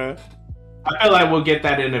know, bro. I feel like we'll get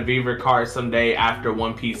that in a Beaver card someday after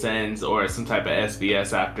One Piece ends, or some type of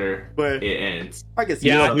SBS after it ends. I guess.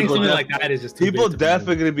 Yeah, I think something like that is just too people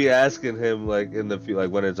definitely gonna be asking him like in the like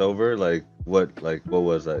when it's over, like what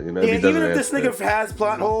was that? You know, Yeah, if he even if doesn't this answer nigga has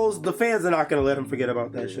plot holes, the fans are not gonna let him forget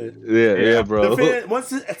about that shit. yeah, bro.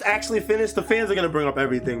 Once it's actually finished, the fans are gonna bring up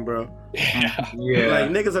everything, bro. Yeah. Like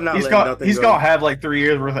niggas are not He's letting nothing he's go. gonna have like 3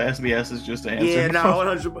 years worth of SBSs just to answer. Yeah, nah,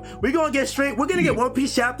 100. We're gonna get straight. We're gonna get One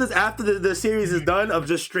Piece chapters after the series is done of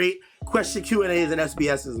just straight question Q&As and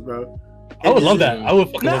SBSs, bro. I would love that. I would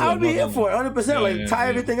fucking love that. I would be here for it, 100%. Like, tie yeah.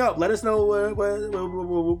 everything up. Let us know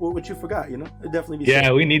what you forgot. You know, it'd definitely be. Yeah,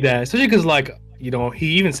 sick. we need that, especially because like he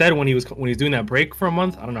even said when he's doing that break for a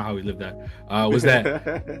month. I don't know how he lived that. Was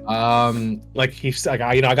that like he's like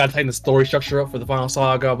I gotta tighten the story structure up for the final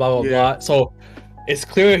saga, blah blah blah. So it's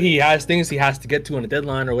clear he has things he has to get to on a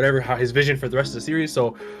deadline or whatever. How his vision for the rest of the series.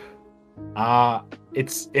 So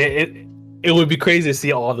it would be crazy to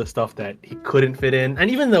see all the stuff that he couldn't fit in, and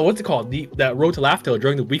even the that road to Laugh Tale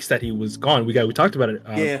during the weeks that he was gone. We talked about it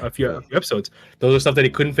a few episodes. Those are stuff that he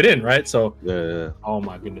couldn't fit in, right? So yeah. Oh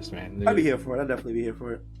my goodness, man! I'd be here for it. I'd definitely be here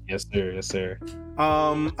for it. Yes, sir. Yes, sir.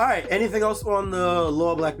 All right. Anything else on the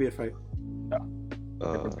Law Blackbeard fight?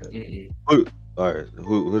 All right.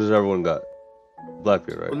 Who does everyone got?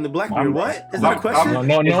 Blackbeard, right? On the Blackbeard, what? Is that a question?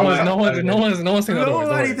 No one's saying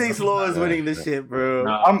Nobody thinks Law is winning this shit, bro.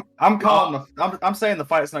 I'm calling. I'm saying the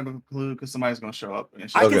fight's not going to conclude because somebody's going to show up.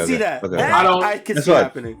 I can see that. Okay. I can see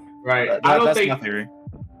happening. Right. That's my theory.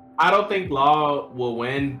 I don't think Law will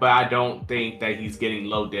win, but I don't think that he's getting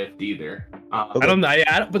low diffed either. I don't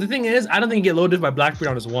know. But the thing is, I don't think he get low diffed by Blackbeard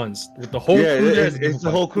on his ones. With the whole crew, it's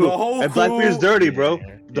the whole crew. And Blackbeard's dirty, bro.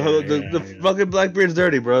 The fucking Blackbeard's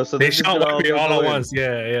dirty, bro. So they shot Blackbeard all at once.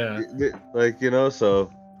 Yeah. Like, you know,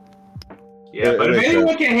 so. Yeah, but if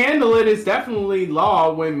anyone can handle it, it's definitely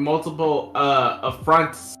Law when multiple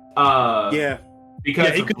affronts.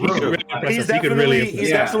 Because he's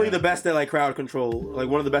definitely the best at like crowd control, like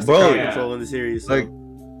one of the best at crowd control in the series. So.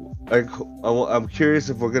 Like I'm curious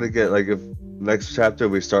if we're gonna get like if next chapter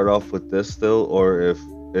we start off with this still, or if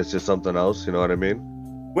it's just something else. You know what I mean?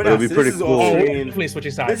 It'd be pretty cool. Definitely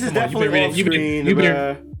switching sides. This is definitely off screen. You've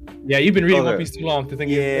been reading One Piece too long to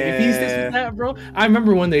think. If he sticks with that, bro. I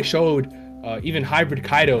remember when they showed. Even hybrid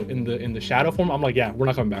Kaido in the shadow form, I'm like, yeah, we're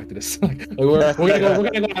not coming back to this. we're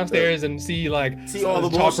gonna go downstairs and see all the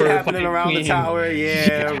bullshit happening around the tower.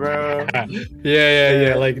 Yeah, bro.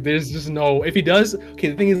 Yeah. Like, there's just no. If he does, okay.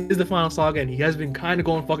 The thing is the final saga, and he has been kind of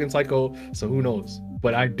going fucking psycho. So who knows?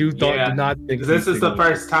 But I do not think this is the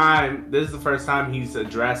first time. This is the first time he's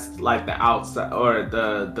addressed like the outside or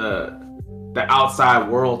the outside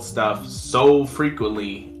world stuff so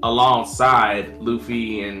frequently alongside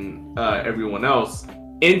Luffy and everyone else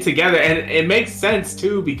in together, and it makes sense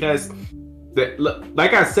too because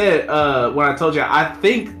like I said when I told you, I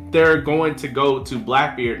think they're going to go to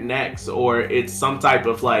Blackbeard next, or it's some type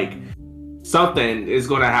of like something is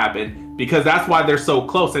going to happen because that's why they're so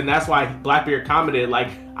close, and that's why Blackbeard commented like,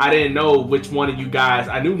 I didn't know which one of you guys,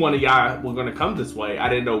 I knew one of y'all were going to come this way, I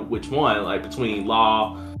didn't know which one, like between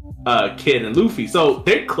Law, Kid and Luffy, so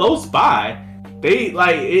they're close by. They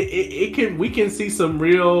like we can see some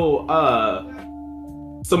real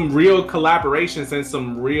collaborations and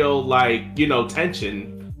some real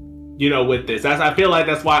tension, with this. I feel like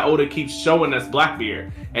that's why Oda keeps showing us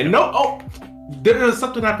Blackbeard. And there's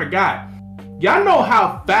something I forgot. Y'all know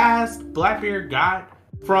how fast Blackbeard got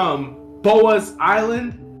from Boa's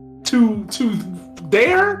Island to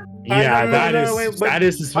there? Yeah, that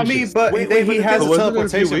is suspicious. I mean, but he has a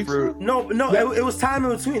teleportation fruit. No, it was time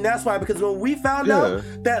in between. That's why, because when we found out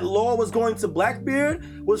that Law was going to Blackbeard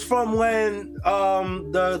was from when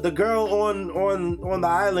the girl on the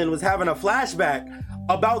island was having a flashback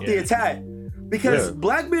about the attack. Because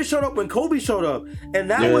Blackbeard showed up when Kobe showed up,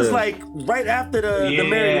 and that was like right after the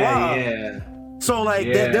Mary Rob. Yeah. So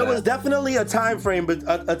there was definitely a time frame, but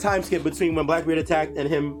a time skip between when Blackbeard attacked and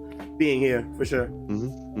him being here for sure.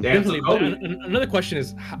 Mm-hmm. Definitely. But another question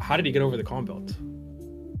is, how did he get over the Calm Belt?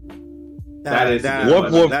 That is warp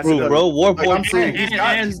fruit, bro. Warp fruit.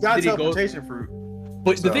 He's got teleportation fruit.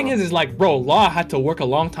 But the thing is like, bro, Law had to work a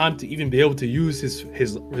long time to even be able to use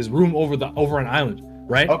his room over an island,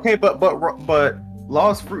 right? Okay, but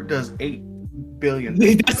Law's fruit does 8 billion.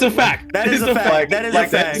 That's a fact. That is a fact.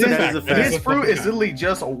 His fruit is literally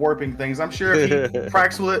just warping things. I'm sure if he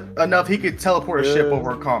practiced with it enough, he could teleport a ship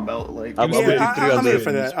over a calm belt. Like, I'm here for that. I'm here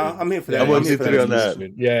for that. I'm on T3 on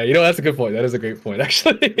that. Yeah, that's a good point. That is a great point,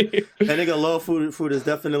 actually. That nigga Law food is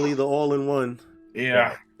definitely the all-in-one.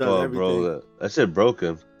 Yeah. Oh, bro, that shit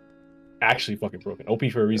broken. Actually, fucking broken. OP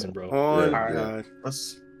for a reason, bro. Oh my god.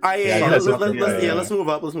 Let's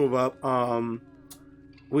move up.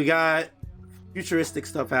 We got futuristic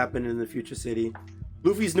stuff happening in the future city.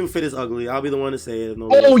 Luffy's new fit is ugly. I'll be the one to say it. No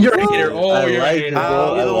Oh, you're a hater. Oh, I you're like a it, hater. bro.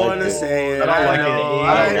 I'll be the I one to like say it. I don't like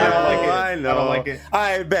it. I know. I don't like it.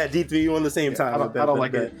 I bet D3 you on the same time. I don't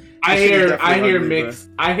like it. I This shit is hear definitely ugly,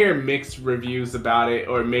 I hear mixed reviews about it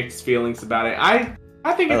or mixed feelings about it. I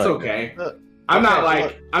think it's okay. I'm not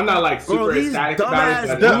like super these ecstatic about it. dumbass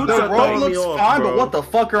but dudes The are robe throwing looks me off, fine, bro. but what the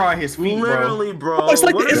fuck are on his feet, bro? Literally, bro. Oh, it's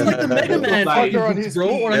like What it's is like the that? Mega Man Like- fucker on his bro,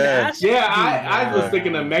 or like the Yeah. ass. Yeah, I was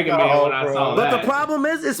thinking of Mega Man when I bro. saw But that. the problem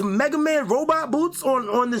is, it's Mega Man robot boots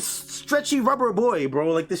on this stretchy rubber boy,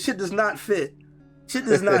 bro. Like, this shit does not fit. Shit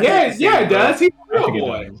does not Yeah, fit. yeah, it does. He's a I real think it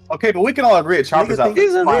boy. does. Okay, but we can all agree that Chopper's Nigga out. think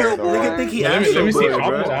he's a fire, real though, boy. right? Nigga think he Let me Astro see Boy,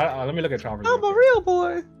 Chopper's. bro. Let me look at Chopper's. I'm a real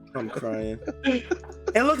boy. I'm crying.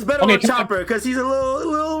 It looks better Okay, on Chopper because he's a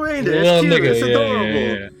little reindeer. Little It's cute. nigga, It's yeah, adorable.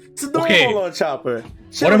 yeah. It's adorable Okay. on Chopper.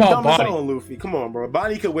 Shit What look about dumb as hell Bonnie? on Luffy? Come on, bro.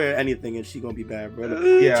 Bonnie could wear anything and she gonna be bad, bro.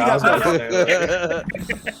 Yeah, she I was got about better. to say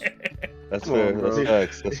that. That's Come on, fair. bro. That's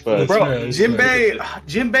facts. That's facts. Bro, fair, that's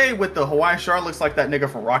Jinbei with the Hawaiian shirt looks like that nigga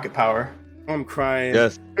from Rocket Power. I'm crying.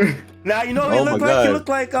 Yes. Now you know who Oh he my looked like. He God. looked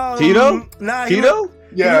like Tito? Nah, Tito?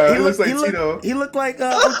 Yeah, he it looks like he Tito. He looked like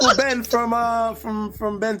Uncle Ben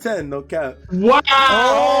from Ben 10. No cap. Wow!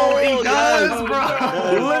 Oh, he Oh, does, yes.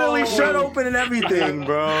 bro. Literally shirt open and everything,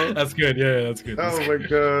 bro. That's good. Yeah, that's good. Oh my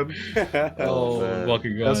god, Oh, man.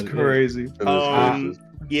 fucking god. that's crazy.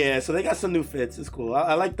 Yeah, so they got some new fits. It's cool.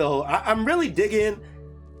 I like the whole. I'm really digging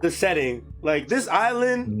the setting. Like, this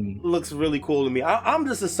island looks really cool to me. I'm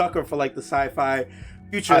just a sucker for like the sci-fi,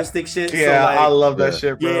 futuristic shit. Yeah, so, like, I love that Yeah.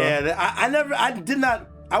 shit, bro. Yeah,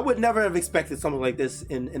 I would never have expected something like this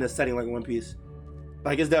in a setting like One Piece.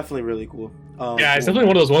 Like, it's definitely really cool. Yeah, it's cool. definitely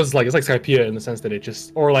one of those ones like it's like Skypiea in the sense that it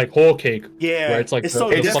just or like Whole Cake Yeah, where it's like it's the, so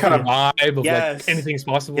the it just fucking kinda- vibe of Yes. like anything's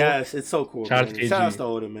possible. Yes, it's so cool. Shout out man. to KG. Shout out to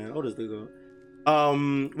Oda, man. Oda's the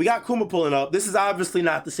goat. We got Kuma pulling up. This is obviously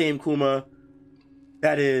not the same Kuma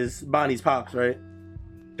that is Bonnie's pops, right?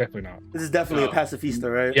 Definitely not. This is definitely No. a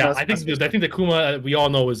pacifista, right? Yeah, I think the Kuma we all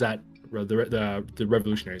know is that the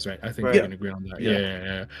revolutionaries, right? I think Right. we can agree on that. Yeah.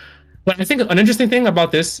 Yeah. But I think an interesting thing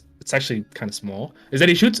about this, it's actually kind of small, is that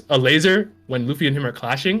he shoots a laser when Luffy and him are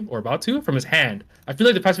clashing or about to from his hand. I feel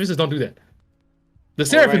like the pacifistas don't do that. The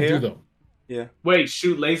Seraphim right do here? though. Yeah. Wait,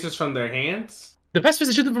 shoot lasers from their hands? The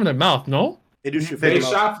pacifistas shoot them from their mouth. No. They do shoot They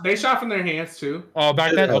from They shot from their hands too. Oh,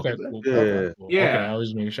 back then. Yeah. Okay. Cool. Yeah. Okay, cool. Yeah. Okay, I was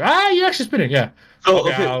just making sure. Ah, you're actually spinning. Yeah. So,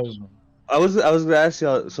 Okay. okay, I was gonna ask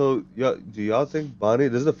y'all. So, do y'all think Bonnie?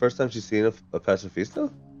 This is the first time she's seen a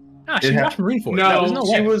pacifista? She Yeah. watched Marine Force. No, There's no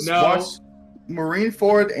way. She was No. watched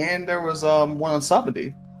Marineford, and there was one on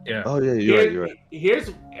Sabadi. Yeah. Oh yeah, you're right.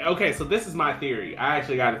 Here's okay. So this is my theory. I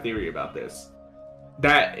actually got a theory about this.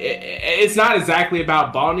 That it's not exactly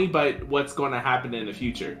about Bonnie, but what's going to happen in the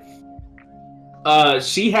future.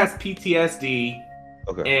 She has PTSD,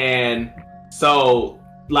 Okay. and so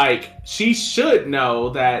like she should know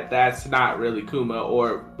that that's not really Kuma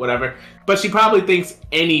or whatever. But she probably thinks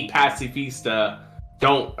any pacifista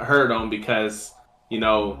don't hurt him because Yeah,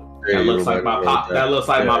 that you looks like remind my me pop. of that. That looks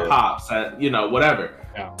like my Yeah. pops. Whatever.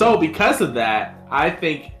 Yeah. So because of that, I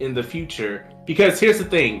think in the future, because here's the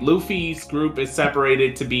thing, Luffy's group is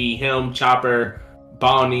separated to be him, Chopper,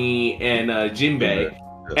 Bonnie, and Jinbei,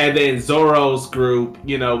 and then Zoro's group,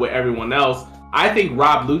 with everyone else. I think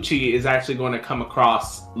Rob Lucci is actually going to come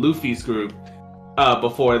across Luffy's group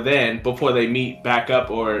before they meet back up,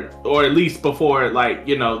 or at least before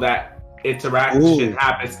that interaction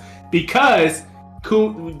happens, because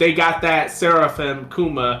they got that Seraphim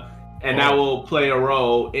Kuma. And that will play a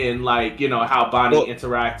role in how Bonnie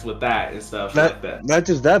interacts with that and stuff like that. Not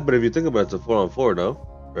just that, but if you think about it, it's a 4-on-4, no?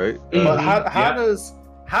 Right? But how Yeah.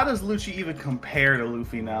 does Lucci even compare to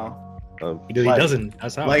Luffy now? He Like- doesn't.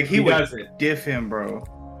 That's how. Like he He would doesn't. diff him, bro.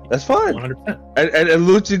 That's fine. 100%. And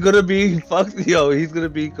Lucci gonna be fucked. Yo, he's gonna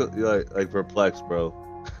be like perplexed, bro.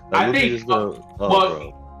 Like, I Lucci think- is gonna,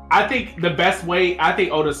 well, I think the best way. I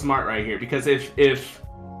think Oda's smart right here, because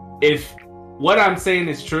if what I'm saying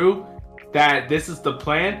is true, that this is the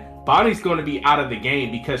plan, Bonnie's going to be out of the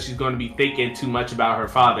game because she's going to be thinking too much about her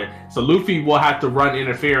father. So Luffy will have to run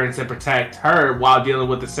interference and protect her while dealing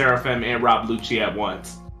with the Seraphim and Rob Lucci at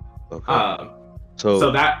once. Okay. So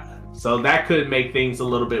that could make things a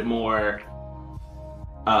little bit more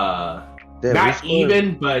damn, not this one-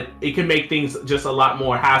 even, but it can make things just a lot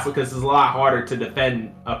more hassle, because it's a lot harder to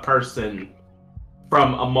defend a person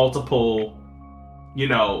from a multiple, range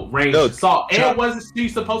No, assault. And wasn't she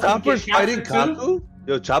supposed Chopper's to get fighting captured too? Kaku?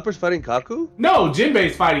 Yo, Chopper's fighting Kaku? No,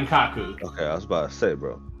 Jinbei's fighting Kaku. Okay, I was about to say,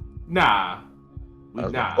 bro. Nah. I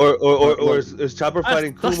was- Nah. Or is Chopper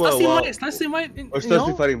fighting Kuma Stussy might, or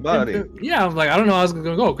Stussy fighting Bonnie? Yeah, I'm like, I don't know how it's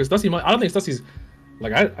gonna go because Stussy might. I don't think Stussy's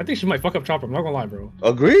Like I think she might fuck up Chopper. I'm not gonna lie, bro.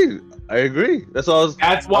 Agreed. I agree. That's all.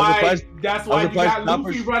 That's why you got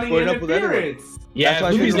Luffy running interference. Yeah, that's why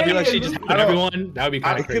Luffy's she's like she just had everyone. That would be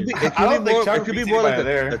kind of crazy. It could be more like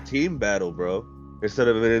a team battle, bro, instead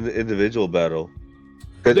of an individual battle.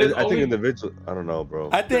 Because I think individual. I don't know, bro.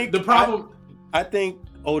 I think the problem. I think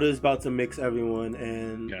Oda's about to mix everyone,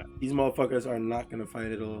 and these motherfuckers are not gonna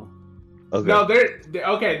fight at all. Okay. No, they're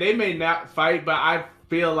okay. They may not fight, but I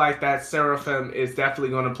feel like that Seraphim is definitely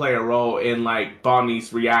going to play a role in like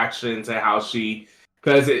Bonnie's reaction to how she,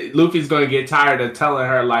 because Luffy's going to get tired of telling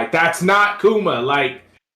her like that's not Kuma, like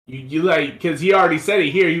you like, because he already said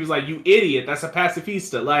it here. He was like, you idiot, that's a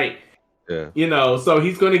pacifista, like. Yeah. You know, so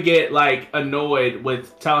he's going to get like annoyed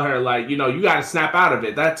with telling her like, you know, you got to snap out of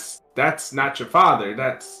it. That's not your father.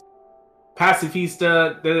 That's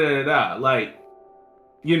pacifista. Like.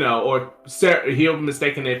 You know, or he'll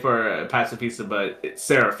mistaken it for a pacifista, but it's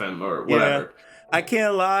Seraphim or whatever. Yeah, I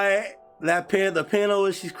can't lie. The panel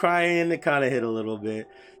where she's crying, it kind of hit a little bit.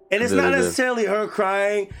 And it's not necessarily her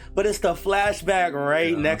crying, but it's the flashback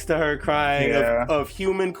right next to her crying of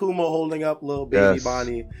human Kuma holding up little baby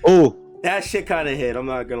Bonnie. Oh, that shit kind of hit. I'm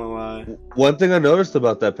not gonna lie. One thing I noticed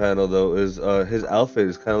about that panel though is his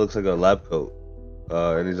outfit kind of looks like a lab coat.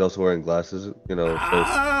 And he's also wearing glasses, you know.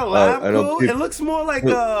 Lab coat? It looks more like a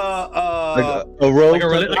robe.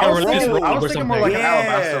 I was thinking more like an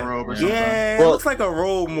alabaster robe or something. Yeah, it looks like a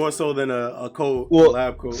robe more so than a coat. Well, a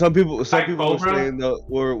lab coat. Some people were saying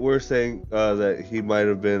we're saying that he might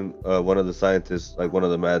have been one of the scientists, like one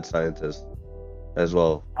of the mad scientists, as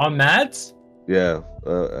well. Mads? Yeah,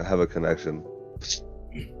 have a connection.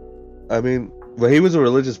 I mean, but he was a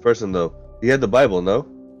religious person though. He had the Bible, no?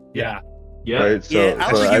 Yeah. Yeah, right?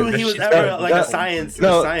 I don't think he was ever like a science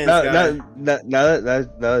guy. Now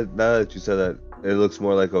that you said that, it looks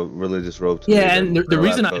more like a religious robe to me. Yeah, and the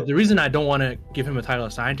reason I don't want to give him a title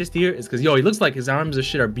of scientist here is because he looks like his arms and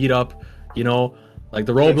shit are beat up, you know, like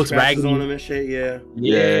the robe looks raggedy. On him and shit, yeah.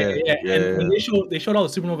 And they showed all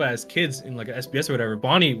the supernova as kids in like a SBS or whatever.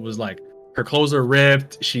 Bonnie was like, her clothes are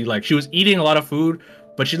ripped. She was eating a lot of food,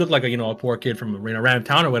 but she looked like a poor kid from a random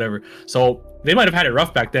town or whatever. So they might have had it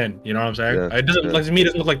rough back then, you know what I'm saying? Yeah, it doesn't like to me. It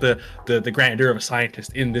doesn't look like the grandeur of a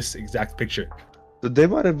scientist in this exact picture. So they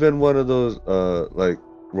might have been one of those like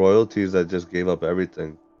royalties that just gave up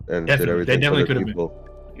everything and did everything. They definitely could have been.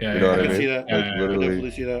 Yeah, you know what I mean? See that. Like, literally. I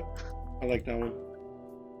definitely see that. I like that one.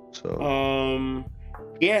 So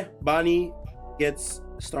Bonnie gets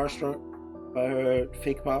starstruck by her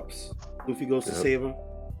fake pops. Luffy goes to save him,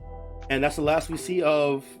 and that's the last we see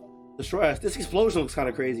of the StrawHats. This explosion looks kind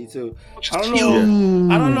of crazy too. I don't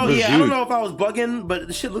know. I don't know if I was bugging, but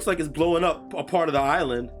the shit looks like it's blowing up a part of the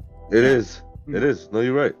island. It is. It is. No,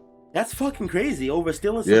 you're right. That's fucking crazy. Over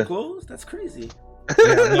stealing some clothes? That's crazy. Yeah,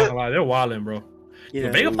 I'm not gonna lie. They're wilding, bro.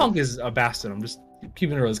 Yeah, Vegapunk is a bastard. I'm just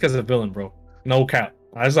keeping it real. This guy's a villain, bro. No cap.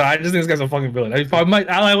 I just think this guy's a fucking villain. I might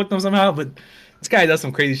ally with them somehow, but this guy does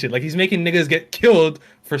some crazy shit. Like he's making niggas get killed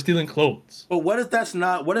for stealing clothes. But what if it's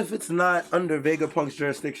not under Vegapunk's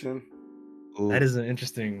jurisdiction? Ooh. That is an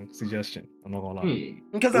interesting suggestion. I'm not gonna lie.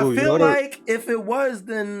 Because I feel like if it was,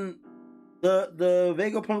 then the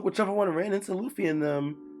Vegapunk, whichever one ran into Luffy and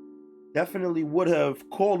them, definitely would have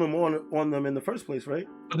called him on them in the first place, right?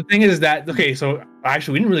 But the thing is that so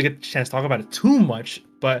actually we didn't really get the chance to talk about it too much,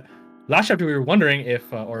 but last chapter we were wondering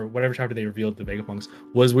if or whatever chapter they revealed the Vegapunks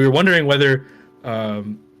we were wondering whether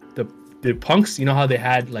the punks, you know how they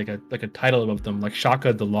had like a title above them, like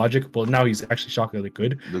Shaka the logic, but now he's actually Shaka the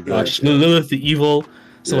good, Lilith the evil,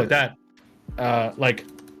 like that.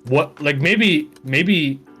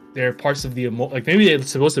 Maybe they're parts of the maybe they're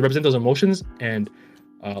supposed to represent those emotions, and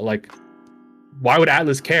why would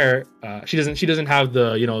Atlas care? She doesn't have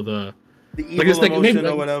the the evil emotion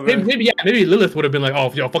or whatever. Maybe Lilith would have been like, oh,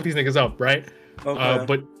 fuck these niggas up, right? Okay.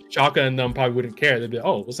 But Shaka and them probably wouldn't care. They'd be like,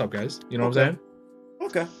 oh, what's up, guys? You know what I'm saying?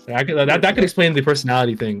 Okay. That could explain the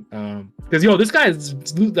personality thing. Because this guy is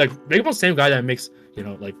like Vegapunk's same guy that makes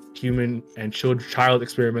like human and child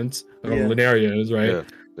experiments on Lunarias, right?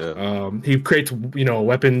 Yeah. He creates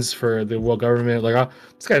weapons for the world government. Like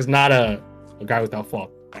this guy's not a guy without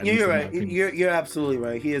fault. You're right. You're absolutely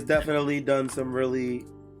right. He has definitely done some really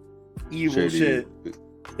evil shit.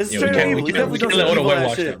 It's straight evil. He definitely does some evil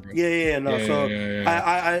ass shit.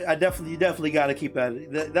 I definitely got to keep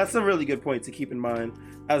that. That's a really good point to keep in mind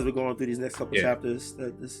as we're going through these next couple chapters.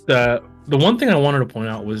 The one thing I wanted to point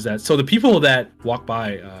out was that the people that walk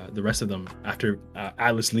by the rest of them after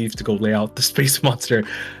Atlas leaves to go lay out the space monster.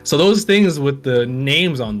 So those things with the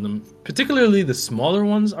names on them, particularly the smaller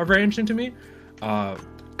ones, are very interesting to me.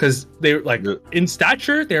 Because they're in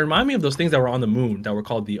stature, they remind me of those things that were on the moon that were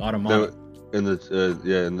called the Automata. in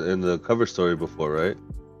the cover story before, right?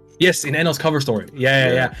 Yes, in NL's cover story.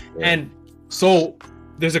 Yeah. And so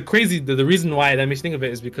there's a crazy. The reason why that makes me think of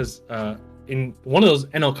it is because in one of those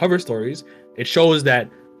NL cover stories, it shows that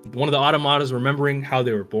one of the automata is remembering how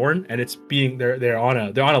they were born, and it's being they're on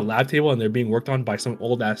a lab table and they're being worked on by some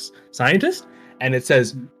old ass scientist, and it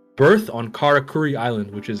says birth on Karakuri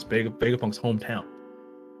Island, which is Vegapunk's hometown.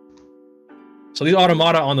 So these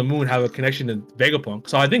automata on the moon have a connection to Vegapunk.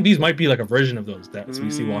 So I think these might be like a version of those that we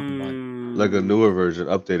see walking by. Like a newer version,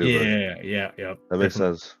 updated version. Yeah. That makes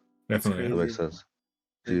sense. Definitely. That makes sense.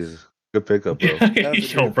 Jesus. Good pickup, bro.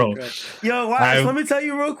 Yo, bro. Yo, let me tell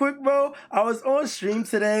you real quick, bro. I was on stream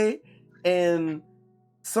today and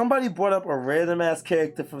somebody brought up a random ass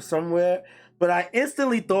character from somewhere, but I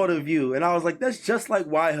instantly thought of you. And I was like, that's just like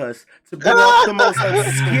YHuss to bring up the most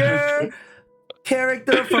obscure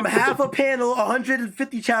character from half a panel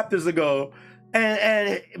 150 chapters ago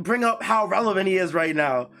and bring up how relevant he is right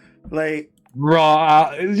now. Like,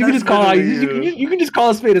 bro, you can just call you can just call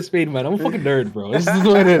a spade, man. I'm a fucking nerd, bro. This is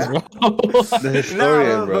what it is, bro. The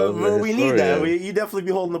historian, bro. We need that. You definitely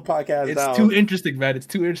be holding the podcast down. It's too interesting, man. It's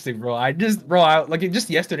too interesting, bro. Just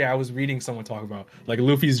yesterday I was reading someone talk about like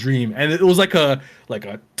Luffy's dream, and it was like a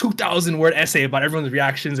 2,000 word essay about everyone's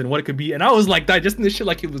reactions and what it could be, and I was like digesting this shit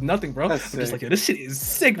like it was nothing, bro. I'm just like, yeah, this shit is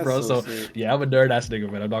sick, bro. So yeah, I'm a nerd ass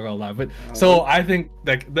nigga, man. I'm not gonna lie, but so I think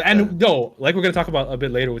like we're gonna talk about a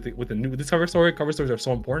bit later with the new this cover stories are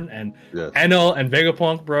so important, and NL and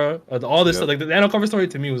Vegapunk, bro, all this stuff, like the NL cover story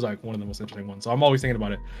to me was like one of the most interesting ones, so I'm always thinking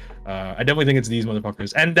about it. I definitely think it's these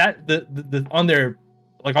motherfuckers, and that the on their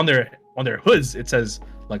hoods it says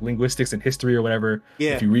like linguistics and history or whatever,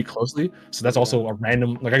 if you read closely, so that's also a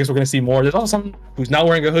random, like I guess we're gonna see more. There's also someone who's not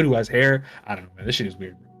wearing a hood who has hair. I don't know, man, this shit is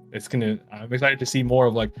weird, bro. I'm excited to see more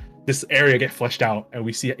of like this area get fleshed out and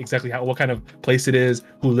we see exactly what kind of place it is,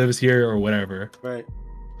 who lives here or whatever. Right.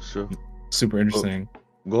 Sure. Super interesting.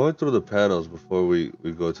 Going through the panels before we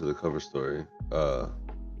go to the cover story,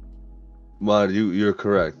 Mod, you're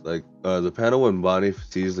correct. Like the panel when Bonnie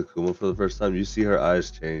sees the Kuma for the first time, you see her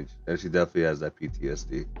eyes change, and she definitely has that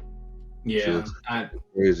PTSD. Yeah, she looks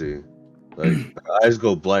crazy. Like her eyes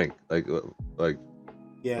go blank, like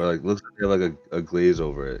yeah, or like looks like they have like a glaze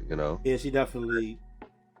over it, you know? Yeah, she definitely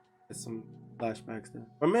has some flashbacks there.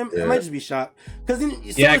 Or it might just be shock.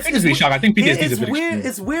 It could just be shock. I think PTSD is a bit weird. extreme.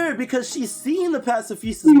 It's weird because she's seen the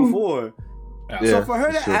pacifistas before. Yeah, so for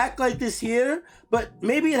her to act like this here, but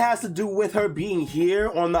maybe it has to do with her being here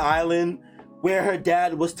on the island where her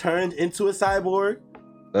dad was turned into a cyborg.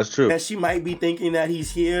 That's true. And she might be thinking that he's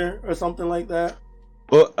here or something like that.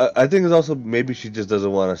 Well, I think it's also maybe she just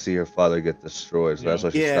doesn't want to see her father get destroyed, so that's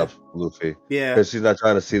why she stops Luffy. Yeah, because she's not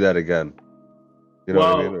trying to see that again. You know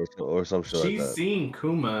what I mean, or some shit like that. She's seen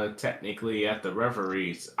Kuma technically at the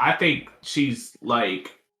referees. I think she's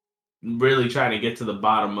like really trying to get to the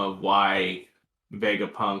bottom of why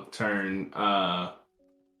Vegapunk turned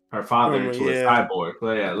her father into a cyborg.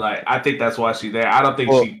 But yeah, like I think that's why she's there. I don't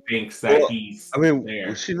think she thinks that he's. I mean,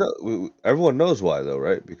 there. Everyone knows why though,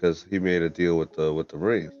 right? Because he made a deal with the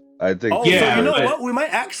Marines. I think. Oh, yeah, so you know what? We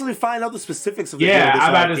might actually find out the specifics of the deal.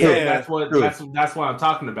 I'm about to say that's what I'm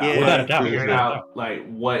talking about. Yeah, figuring out like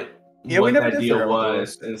what that deal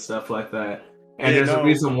was and stuff like that. And there's a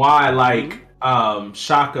reason why, like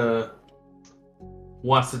Shaka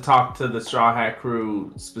wants to talk to the StrawHat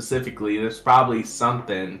Crew specifically. There's probably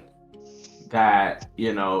something that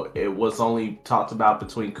it was only talked about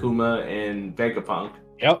between Kuma and Vegapunk.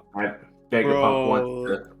 Yep. Vegapunk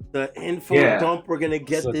wants to. The info dump we're gonna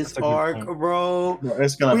get this arc, bro.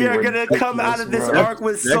 We are gonna come out of this arc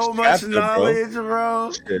with so much knowledge,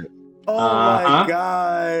 bro. Oh my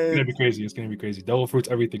god, it's gonna be crazy. It's gonna be crazy. Devil fruits,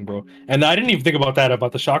 everything, bro. And I didn't even think about that,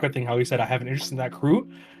 about the Shaka thing. How he said I have an interest in that crew,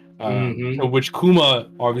 which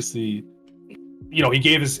Kuma obviously, he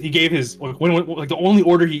gave his like the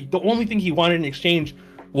only thing he wanted in exchange,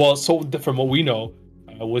 well, so from what we know,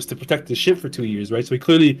 was to protect the ship for 2 years, right? So he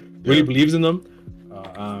clearly really believes in them.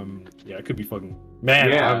 It could be fucking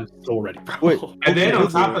I'm so ready, bro. Wait, and then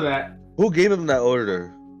on top of that, who gave him that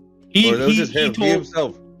order? He told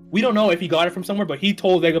himself. We don't know if he got it from somewhere, but he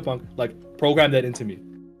told Vegapunk, like, program that into me.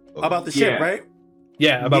 About the ship, right?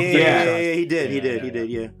 Yeah, about he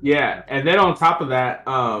did. Yeah, and then on top of that,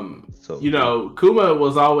 Kuma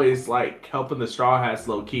was always like helping the Straw Hats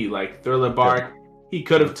low key, like Thriller Bark. He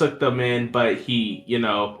could have took them in, but he,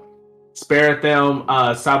 spared them.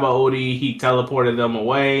 Sabaody, he teleported them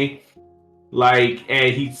away. Like,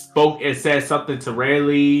 and he spoke and said something to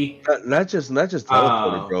Rayleigh. Not just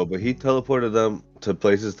teleported, bro, but he teleported them to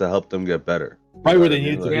places to help them get better. Right where they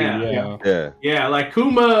needed to be. Yeah, like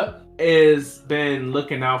Kuma has been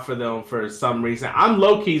looking out for them for some reason. I'm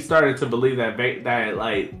low key starting to believe that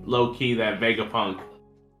low key that Vegapunk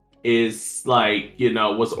is like, you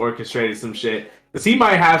know, was orchestrating some shit. Cause he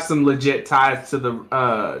might have some legit ties to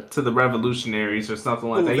the revolutionaries or something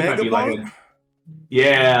like that. He might be like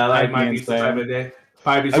might be some type of day.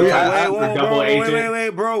 Might be some type of double agent. Wait,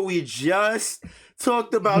 bro. We just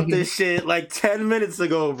talked about this shit like 10 minutes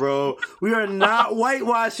ago, bro. We are not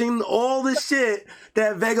whitewashing all the shit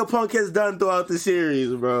that Vegapunk has done throughout the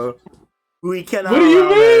series, bro. We cannot. What do you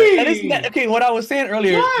mean? Okay, what I was saying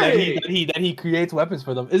earlier, that he creates weapons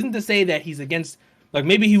for them, isn't to say that he's against. Like,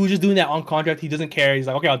 maybe he was just doing that on contract. He doesn't care. He's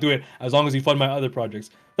like, okay, I'll do it as long as you fund my other projects.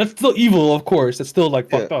 That's still evil, of course. That's still like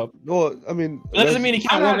fucked up. Well, I mean, that doesn't mean he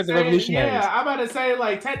can't work with the revolutionaries. Yeah, I'm about to say,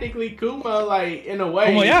 like, technically Kuma, like, in a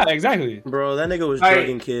way. Well, yeah, exactly. Bro, that nigga was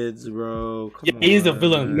drugging kids, bro. He's a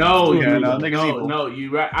villain. No,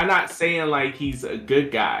 you right. I'm not saying like he's a good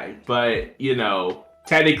guy, but you know,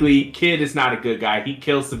 technically, Kid is not a good guy. He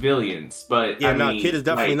kills civilians, but Kid is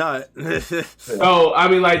definitely not. So I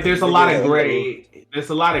mean, like, there's a lot of gray. There's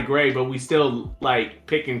a lot of gray, but we still like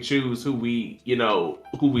pick and choose who we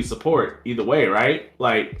support either way, right?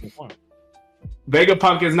 Like,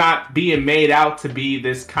 Vegapunk is not being made out to be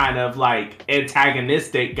this kind of like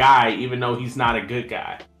antagonistic guy, even though he's not a good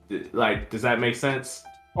guy. Like, does that make sense?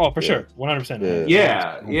 Oh, for sure, 100%.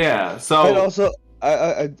 Yeah. So, and also,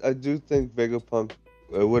 I do think Vegapunk.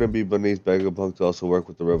 It wouldn't be beneath Vegapunk to also work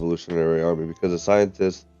with the Revolutionary Army, because a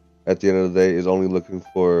scientist, at the end of the day, is only looking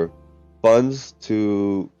for funds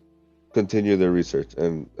to continue their research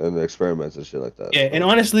and experiments and shit like that. Yeah, and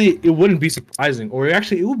honestly, it wouldn't be surprising, or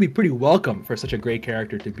actually, it would be pretty welcome for such a great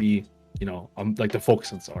character to be, you know, like the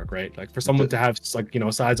focus on this arc, right? Like, for someone to have, like, you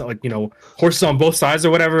know, sides, like, you know, horses on both sides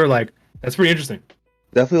or whatever. Like, that's pretty interesting.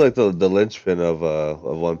 Definitely like the linchpin of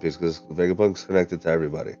One Piece, because Vegapunk's connected to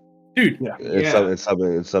everybody. Dude, in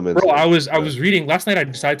some bro, I was reading last night. I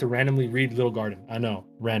decided to randomly read Little Garden. I know,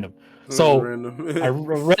 random. So I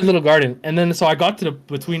read Little Garden, and then so I got to the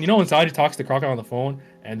between. You know, when Saji talks to Crocodile on the phone,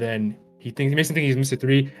 and then he makes him think he's Mr.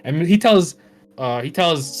 3, and he tells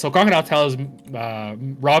so Crocodile tells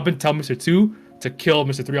Robin tell Mr. 2 to kill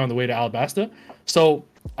Mr. 3 on the way to Alabasta. So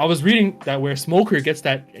I was reading that where Smoker gets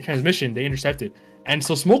that transmission, they intercept it, and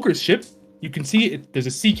so Smoker's ship, you can see it. There's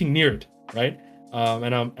a Sea King near it, right?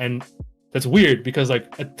 And that's weird, because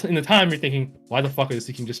like in the time you're thinking, why the fuck are the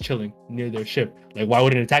Sea King just chilling near their ship? Like, why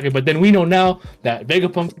wouldn't it attack it? But then we know now that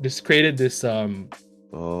Vegapunk just created this you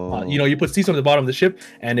know, you put sea on the bottom of the ship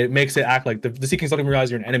and it makes it act like the Sea King's don't even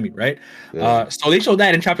realize you're an enemy, right? So they showed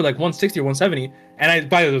that in chapter like 160 or 170. And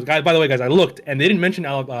by the way, guys, I looked and they didn't mention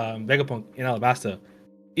Vegapunk in Alabasta,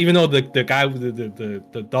 even though the guy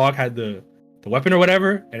the dog had the weapon or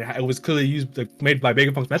whatever, and it was clearly used, like, made by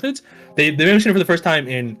Vegapunk's methods. They mentioned it for the first time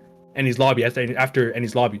in Ennie's lobby after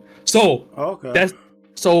Ennie's lobby. So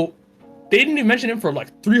so they didn't even mention him for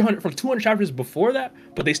like 200 chapters before that,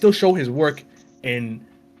 but they still show his work in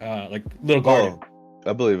like Little Garden.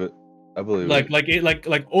 I believe it.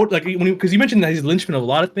 Because you mentioned that he's the linchpin of a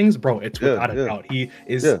lot of things, bro. It's without a doubt. He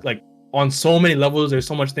is like on so many levels. There's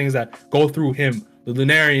so much things that go through him, the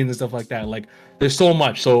Lunarians and stuff like that. Like, there's so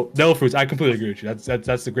much. So Devil Fruits, I completely agree with you.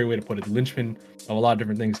 That's a great way to put it. The linchpin of a lot of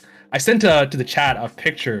different things. I sent to the chat a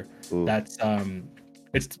picture that's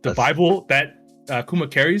it's the Bible that Kuma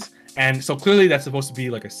carries, and so clearly that's supposed to be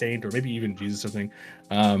like a saint or maybe even Jesus or something.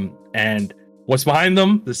 And what's behind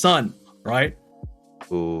them? The sun, right?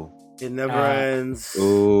 Ooh. It never ends.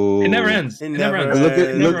 Ooh. It never ends. It never ends.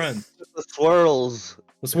 It never ends. The swirls.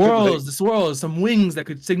 The swirls, some wings that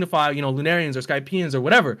could signify, you know, Lunarians or Skypeans or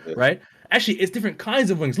whatever, right? Actually, it's different kinds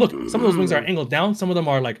of wings. Look, some of those wings are angled down. Some of them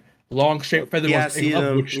are like long, straight, feathered ones.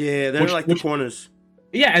 They're like the corners.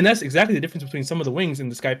 Yeah, and that's exactly the difference between some of the wings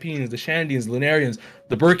and the Skypeans, the Shandians, the Lunarians,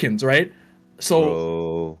 the Birkins, right?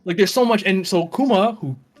 So, like, there's so much. And so Kuma,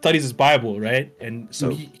 who studies his Bible, right? And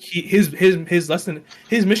so his lesson,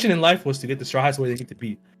 his mission in life was to get the Straw Hats where they need to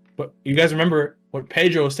be. But you guys remember what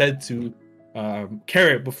Pedro said to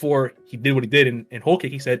Carrot before he did what he did in Whole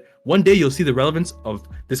Cake? He said, one day you'll see the relevance of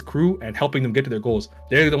this crew and helping them get to their goals.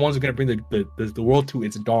 They're the ones who are going to bring the world to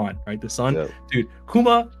its dawn, right? The sun. Yeah. Dude,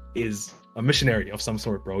 Kuma is a missionary of some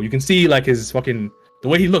sort, bro. You can see like his fucking, the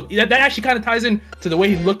way he looked. That actually kind of ties in to the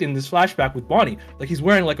way he looked in this flashback with Bonnie. Like, he's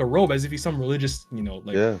wearing like a robe as if he's some religious, you know,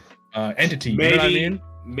 like entity. Maybe, you know what I mean?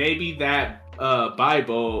 Maybe that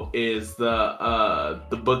Bible is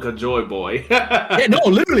the Book of Joy Boy. Yeah, no,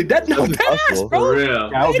 literally, that's bro. For real.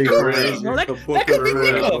 That would be crazy. Bro. That could be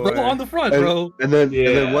Nico, bro, on the front, bro. And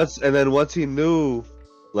then once he knew,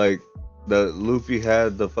 like, that Luffy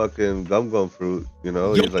had the fucking gum fruit, you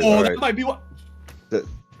know, he's like, all right. That might be what.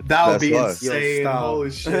 That would be why. insane.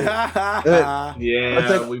 Holy shit. Yeah,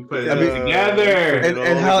 like, we put I it mean, together.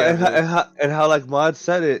 And how like Mod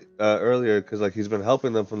said it earlier, because like he's been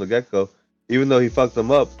helping them from the get-go. Even though he fucked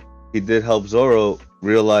them up, he did help Zoro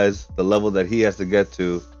realize the level that he has to get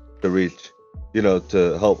to reach,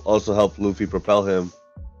 to help Luffy propel him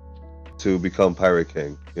to become Pirate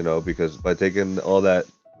King, because by taking all that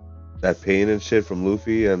pain and shit from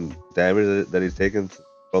Luffy and damage that he's taken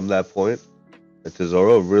from that point to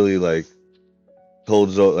Zoro, really like told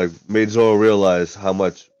Zoro, like made Zoro realize how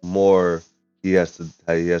much more he has to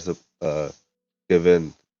give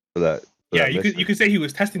in for that. Yeah, you could say he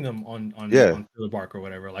was testing them on the bark or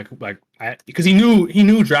whatever, because he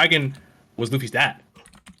knew Dragon was Luffy's dad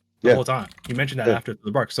the whole time. He mentioned that after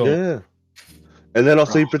the bark. So yeah, and then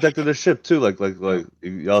also he protected the ship too, like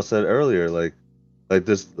y'all said earlier, like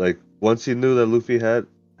this, like once he knew that Luffy had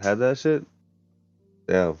that shit,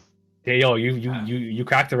 damn. Yeah, yo, you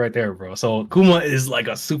cracked it right there, bro. So Kuma is like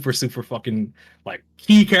a super fucking like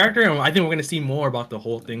key character, and I think we're gonna see more about the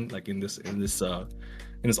whole thing like in this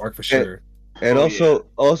arc for sure. And also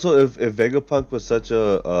if Vegapunk was such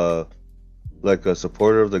a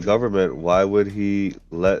supporter of the government, why would he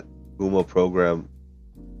let Kuma program,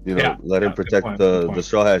 let him protect the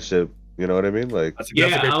Straw Hat ship? You know what I mean? Like,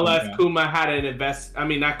 unless Kuma had an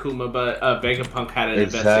not Kuma, but Vegapunk had an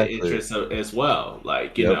invested interest as well.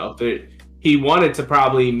 Like, he wanted to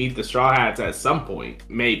probably meet the Straw Hats at some point.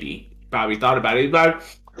 Maybe, probably thought about it, but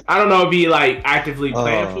I don't know if he like actively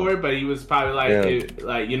planned for it. But he was probably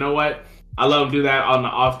like, you know what? I'll let him do that on the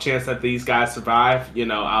off chance that these guys survive.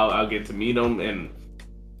 I'll get to meet them and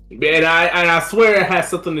I swear it has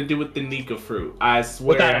something to do with the Nika fruit. I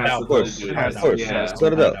swear it has something to do with that. Of course.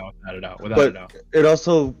 Without a doubt. It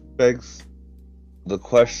also begs the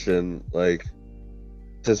question, like,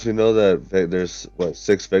 since we know that there's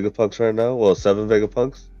 6 Vegapunks right now, 7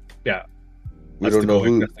 Vegapunks. Yeah. We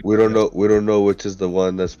don't know which is the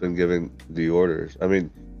one that's been giving the orders. I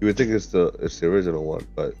mean, you would think it's the original one,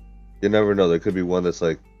 but you never know. There could be one that's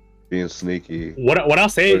like being sneaky. What I'll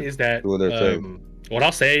say is that doing their thing. What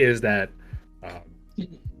I'll say is that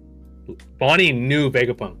Bonnie knew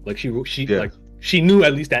Vegapunk. Like she knew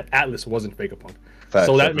at least that Atlas wasn't Vegapunk.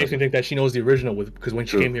 So that makes me think that she knows the original because when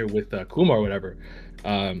she came here with Kuma or whatever.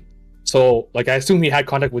 So like I assume he had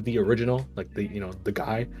contact with the original, like the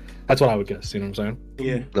guy. That's what I would guess. You know what I'm saying?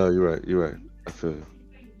 Yeah. No, you're right. I feel you.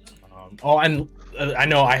 And I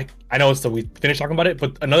know. So we finished talking about it,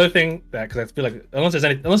 but another thing that because I feel like unless there's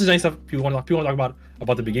any stuff people want to talk about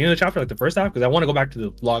the beginning of the chapter, like the first half, because I want to go back to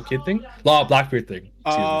the Law Blackbeard thing.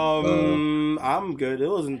 I'm good. There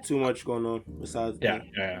wasn't too much going on besides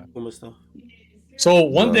Kuma stuff. So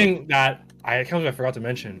one thing that I forgot to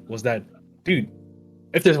mention was that, dude,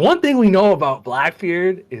 if there's one thing we know about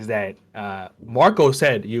Blackbeard is that Marco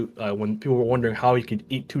said when people were wondering how he could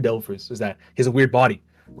eat 2 devil fruits is that he has a weird body,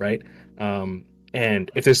 right?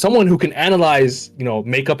 And if there's someone who can analyze,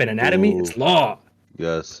 makeup and anatomy, it's Law.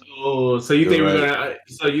 Yes. Oh, so you think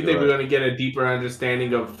we're gonna get a deeper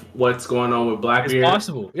understanding of what's going on with Blackbeard? It's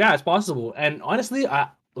possible. Yeah, it's possible. And honestly,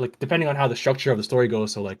 depending on how the structure of the story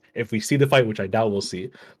goes. So like, if we see the fight, which I doubt we'll see,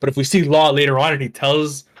 but if we see Law later on and he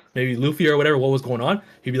tells maybe Luffy or whatever what was going on,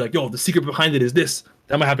 he'd be like, "Yo, the secret behind it is this."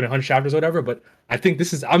 That might happen in 100 chapters or whatever. But I think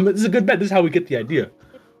this is a good bet. This is how we get the idea.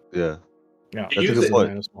 Yeah. Yeah, that's a good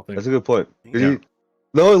point. That's a good point.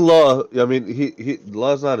 Knowing Law, I mean,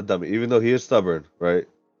 Law's not a dummy, even though he is stubborn, right?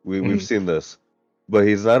 We've seen this, but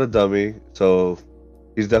he's not a dummy, so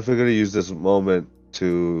he's definitely going to use this moment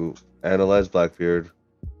to analyze Blackbeard.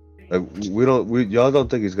 Like y'all don't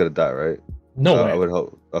think he's going to die, right? No way. I would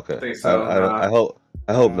hope. Okay. I think so.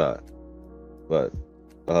 I hope not. But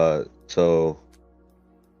so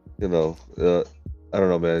I don't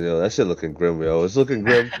know, man. That shit looking grim, yo. It's looking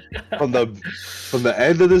grim from the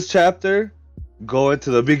end of this chapter going to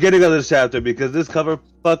the beginning of this chapter because this cover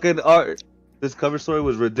story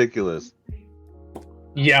was ridiculous.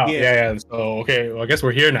 Yeah. So okay, well, I guess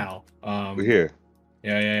we're here now. We're here.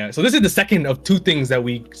 Yeah. So this is the second of 2 things that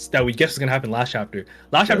we guess is gonna happen last chapter.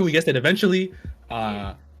 Last chapter we guessed that eventually,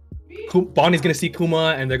 Bonnie's gonna see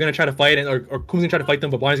Kuma and they're gonna try to fight, or Kuma's gonna try to fight them,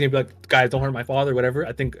 but Bonnie's gonna be like, "Guys, don't hurt my father," whatever.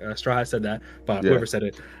 I think Straw Hat said that, but whoever said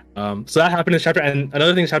it. So that happened in this chapter, and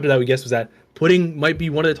another thing in this chapter that we guessed was that Pudding might be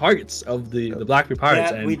one of the targets of the Blackbeard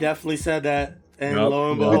pirates. Yeah, and we definitely said that, and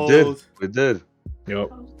lo and behold, we did. Yep.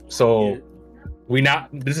 So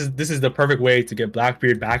this is the perfect way to get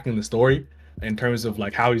Blackbeard back in the story in terms of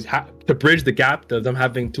like how he's to bridge the gap of them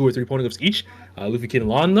having 2 or 3 poneglyphs each. Luffy, Kid, and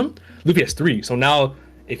Law on them. Luffy has 3, so now.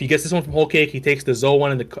 If he gets this one from Whole Cake, he takes the Zoe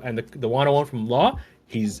one and the Wano one from Law.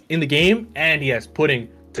 He's in the game, and he has Pudding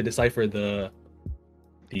to decipher the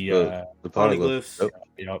the poneglyphs.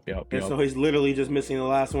 Yep. And so he's literally just missing the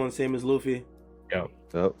last one, same as Luffy. Yep.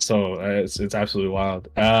 So it's absolutely wild.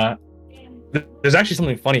 There's actually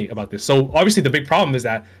something funny about this. So obviously the big problem is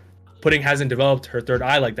that Pudding hasn't developed her third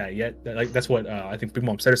eye like that yet. Like that's what I think Big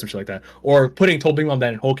Mom said or some shit like that. Or Pudding told Big Mom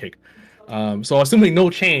that in Whole Cake. So assuming no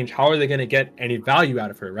change, how are they gonna get any value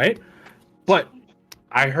out of her, right? But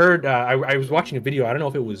I heard I was watching a video. I don't know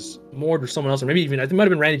if it was Mord or someone else, or maybe even I think it might have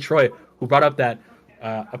been Randy Troy who brought up that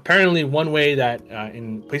apparently one way that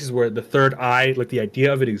in places where the third eye, like the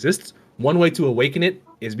idea of it exists, one way to awaken it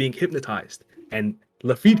is being hypnotized. And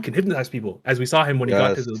Lafitte can hypnotize people, as we saw him when he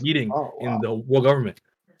got to the meeting in the world government.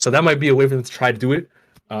 So that might be a way for them to try to do it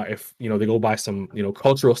if they go by some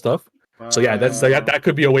cultural stuff. So yeah, that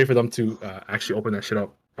could be a way for them to actually open that shit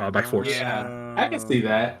up by force. Yeah, I can see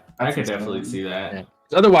that. I can definitely see that. Yeah.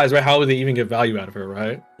 Otherwise, right? How would they even get value out of her,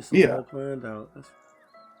 right? Yeah. Planned out.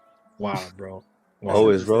 Wow, bro. Wow.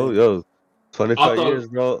 Always, bro. Yo, 25 years,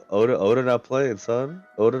 bro. Oda not playing, son.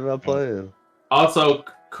 Oda not playing. Also,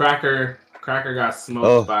 Cracker got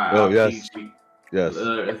smoked by Aokiji. Yes.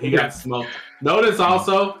 He got smoked. Notice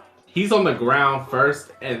also, he's on the ground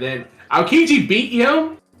first, and then Aokiji beat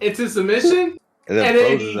him into submission, and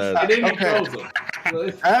then he froze him.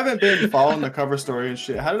 I haven't been following the cover story and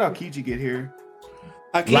shit. How did Aokiji get here?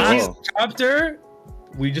 Last chapter,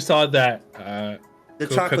 we just saw that the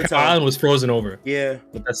chocolate island was frozen over. Yeah,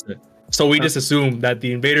 but that's it. So we just assumed that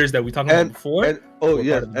the invaders that we talked about before.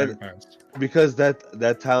 Because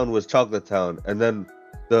that town was Chocolate Town, and then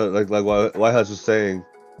like YHuss was saying,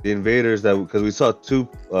 the invaders because we saw two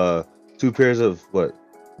pairs of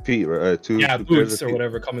feet, right? Two boots or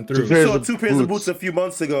whatever coming through. Two pairs of boots a few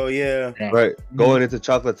months ago, yeah. Right, going into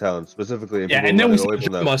Chocolate Town specifically. And then we saw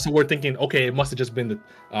Juma, so we're thinking, okay, it must have just been the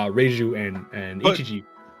Reiju and Ichiji.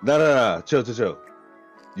 No, chill.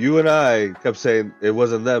 You and I kept saying it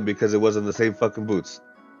wasn't them because it wasn't the same fucking boots.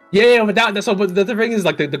 Yeah, but but the thing is,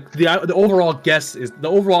 like the overall guess is the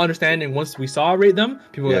overall understanding. Once we saw them,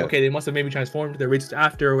 people were like, okay, they must have maybe transformed their races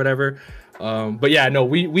after or whatever. But yeah, no,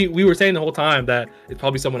 we were saying the whole time that it's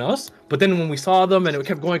probably someone else. But then when we saw them and it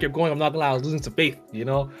kept going, I'm not gonna lie, I was losing some faith. I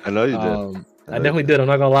know you did. I definitely did. I'm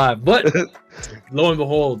not gonna lie, but lo and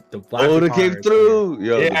behold, the Black Oda came through.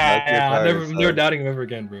 Yo, I'm never doubting him ever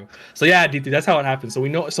again, bro. So yeah, D3, that's how it happened. So we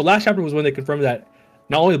know. So last chapter was when they confirmed that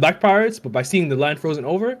not only the Black Pirates, but by seeing the land frozen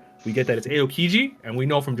over, we get that it's Aokiji, and we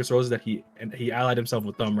know from Just Roses that he allied himself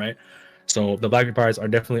with them, right? So the Black Pirates are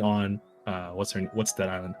definitely on what's that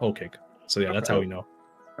island? Whole Cake. So yeah, that's how we know.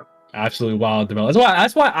 Absolutely wild development.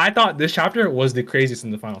 That's why I thought this chapter was the craziest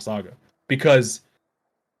in the final saga, because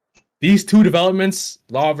these two developments,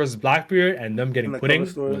 Law versus Blackbeard, and them getting Pudding,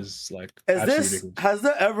 was like ridiculous. Has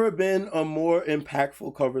there ever been a more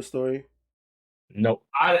impactful cover story? Nope.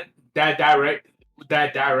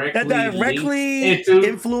 That directly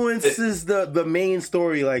influences the main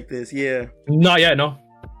story like this. Yeah. Not yet. No.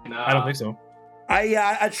 I don't think so.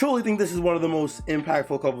 I truly think this is one of the most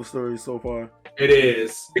impactful cover stories so far. It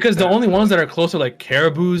is, because the only ones that are close are like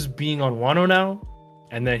Caribou's being on Wano now,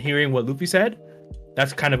 and then hearing what Luffy said.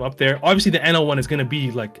 That's kind of up there. Obviously, the NL one is going to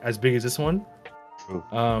be like as big as this one,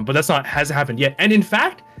 but hasn't happened yet. And in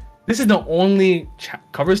fact, this is the only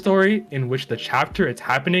cover story in which the chapter it's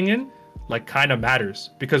happening in kind of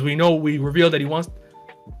matters, because we revealed that he wants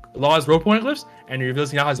Law's rope poneglyphs, and he reveals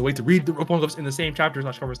he now has a way to read the rope poneglyphs in the same chapter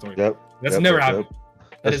 / cover story. That's never happened.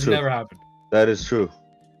 That has never happened. That is true.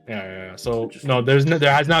 Yeah. So no, there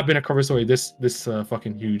has not been a cover story this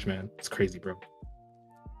fucking huge, man. It's crazy, bro.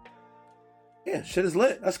 Yeah, shit is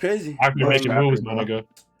lit. That's crazy. I've been making moves, my nigga.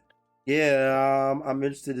 Yeah, I'm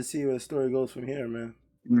interested to see where the story goes from here, man.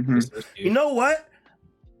 Mm-hmm. You know what?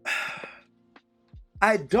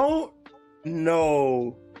 I don't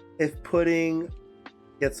know if Pudding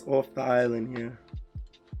gets off the island here.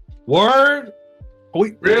 Word?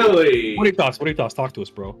 Really? What are your thoughts? Talk to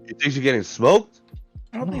us, bro. You think she's getting smoked?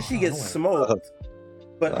 I don't think she gets smoked.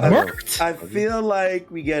 But I feel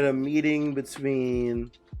like we get a meeting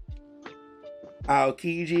between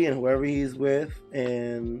Aokiji and whoever he's with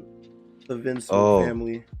and the Vincent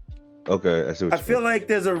family. Okay, I see what I feel like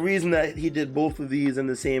there's a reason that he did both of these in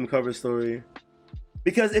the same cover story.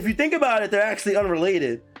 Because if you think about it, they're actually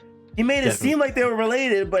unrelated. He made it seem like they were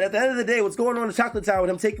related, but at the end of the day, what's going on in Chocolate Town with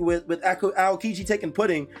him taking with Aokiji taking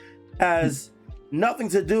Pudding has nothing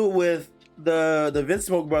to do with the Vince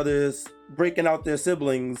Smoke brothers breaking out their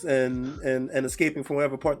siblings and escaping from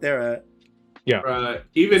whatever part they're at. Yeah.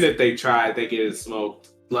 Even if they tried, they get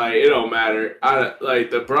smoked. Like, it don't matter.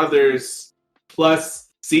 The brothers plus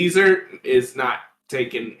Caesar is not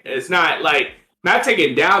taking. It's not like not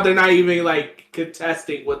taken down. They're not even like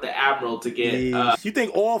contesting with the Admiral to get. You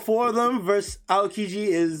think all 4 of them versus Aokiji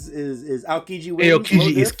is Aokiji wins?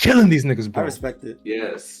 Aokiji is killing these niggas, bro. I respect it.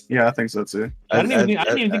 Yes. Yeah, I think so too. I didn't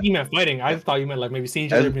even think he meant fighting. I just thought you meant like maybe seeing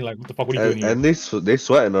each other and being like, what the fuck, what are you doing here? And they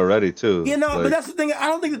sweating already too. You know, but that's the thing. I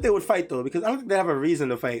don't think that they would fight though, because I don't think they have a reason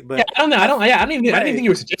to fight. But yeah, I don't even think you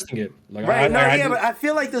were suggesting it. Like, right? But I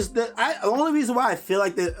feel like the only reason why I feel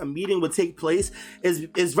like a meeting would take place is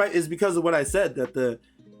because of what I said, that the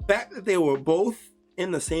fact that they were both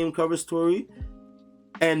in the same cover story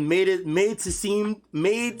and made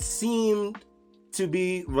seem to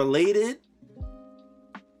be related.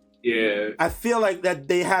 Yeah, I feel like that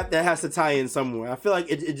has to tie in somewhere. I feel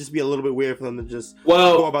like it'd just be a little bit weird for them to just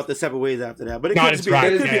go about the separate ways after that. But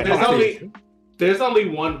there's only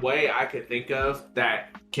one way I could think of that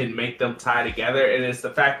can make them tie together, and it's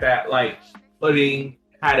the fact that like Pudding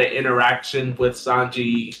had an interaction with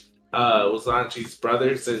Sanji's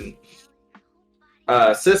brothers and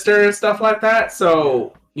sister and stuff like that.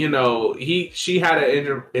 So you know, she had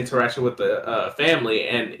an interaction with the family,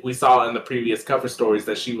 and we saw in the previous cover stories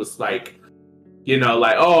that she was like, you know,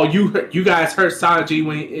 like, oh, you guys hurt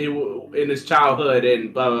Sanji in his childhood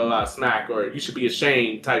and blah blah blah smack, or you should be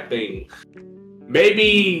ashamed type thing.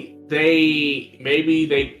 Maybe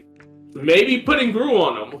Pudding grew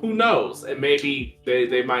on them. Who knows? And maybe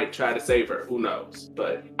they might try to save her. Who knows?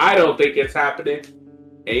 But I don't think it's happening.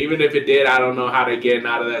 And even if it did, I don't know how to get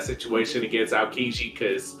out of that situation against Aokiji,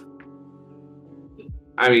 because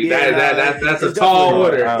I mean that's a tall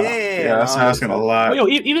order. Yeah, that's asking a lot. Well,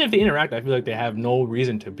 even if they interact, I feel like they have no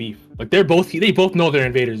reason to beef. Like they both know they're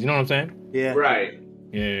invaders. You know what I'm saying? Yeah. Right.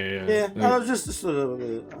 Yeah. I was just sort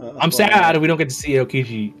of. I'm sad we don't get to see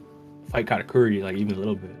Aokiji fight Katakuri like even a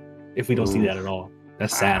little bit. If we don't see that at all.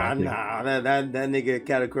 That's sad. Nah, that nigga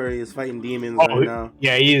Katakuri is fighting demons right now.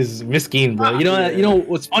 Yeah, he is miskin, bro. You know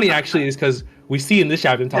what's funny actually is because we see in this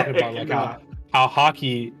chapter talking about like how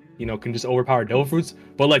Haki, you know, can just overpower devil fruits,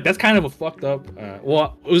 but like that's kind of a fucked up. It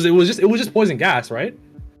was just poison gas, right?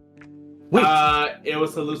 Wait, it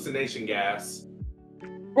was hallucination gas.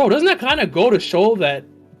 Bro, doesn't that kind of go to show that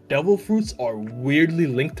devil fruits are weirdly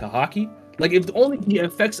linked to Haki? Like if only the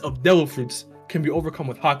effects of devil fruits can be overcome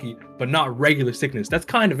with Haki, but not regular sickness. That's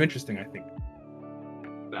kind of interesting, I think.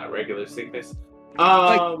 Not regular sickness.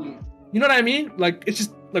 Like, you know what I mean? Like, it's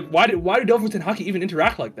just like why do devil fruits and Haki even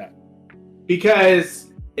interact like that?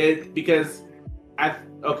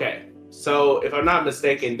 So if I'm not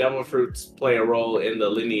mistaken, devil fruits play a role in the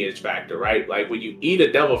lineage factor, right? Like when you eat a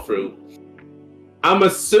devil fruit, I'm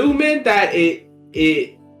assuming that it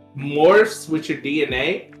morphs with your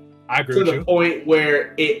DNA. I agree to the point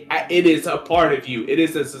where it is a part of you. It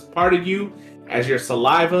is as part of you as your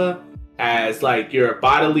saliva, as like your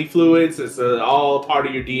bodily fluids. It's all part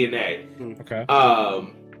of your DNA. Okay.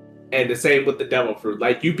 And the same with the devil fruit.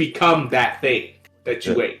 Like you become that thing that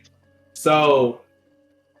you ate. So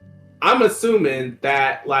I'm assuming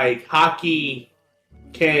that like Haki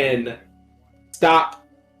can stop,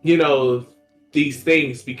 you know, these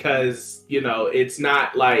things because, you know, it's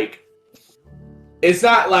not like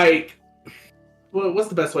what's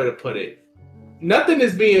the best way to put it? Nothing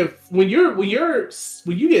is being when you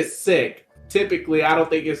get sick. Typically, I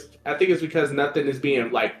think it's because nothing is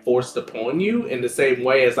being like forced upon you in the same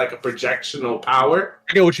way as like a projectional power.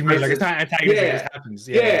 I get what you mean. Like it's not antagonism, it just happens.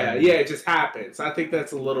 Yeah, it just happens. I think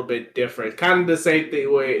that's a little bit different. Kind of the same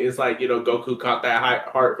thing where it's like, you know, Goku caught that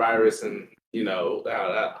heart virus and you know like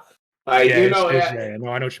no, I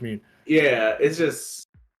know what you mean. Yeah, it's just.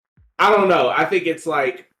 I don't know. I think it's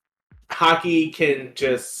like Haki can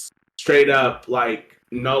just straight up like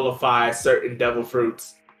nullify certain devil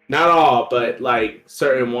fruits. Not all, but like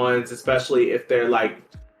certain ones, especially if they're like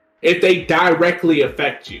if they directly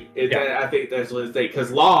affect you. I think that's what it's like. Because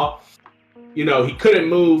Law, you know, he couldn't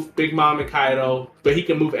move Big Mom and Kaido, but he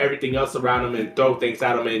can move everything else around him and throw things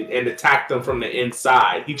at him and attack them from the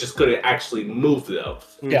inside. He just couldn't actually move them.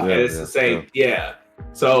 Yeah, and it's the same. Yeah.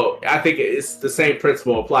 So I think it's the same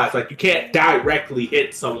principle applies. Like you can't directly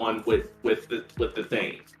hit someone with the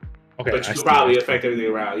thing. Okay, but you can probably affect everything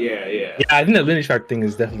around. Yeah. Yeah, I think that lineage factor thing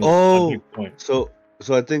is definitely a big point. So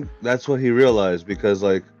I think that's what he realized, because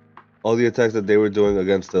like all the attacks that they were doing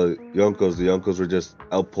against the Yonkos were just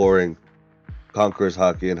outpouring Conqueror's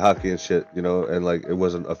Haki and shit, you know, and like it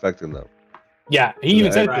wasn't affecting them. Yeah, he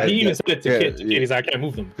even said it to Kid. He's like, I can't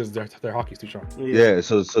move them because their Haki's too strong. Yeah,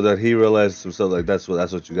 so that he realized himself like that's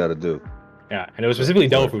what you got to do. Yeah, and it was specifically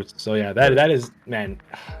devil fruits. So yeah, that is, man.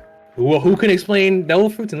 Who can explain devil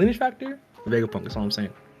fruits and lineage factor? Vegapunk. That's all I'm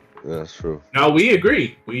saying. Yeah, that's true. No, we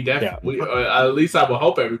agree. We definitely. At least I will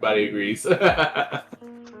hope everybody agrees.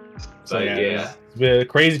 So But it's been a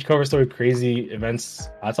crazy cover story, crazy events.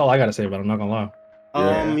 That's all I gotta say about it. I'm not gonna lie.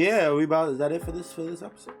 Is that it for this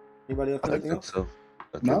episode? Anybody else? I think so.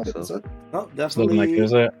 No, Definitely. Like,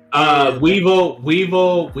 is it?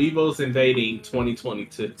 Weevil's invading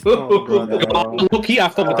 2022. Low key, I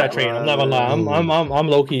fuck with that train. I'm not gonna lie. I'm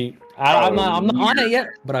low key. I'm not on it yet,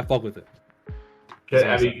 but I fuck with it.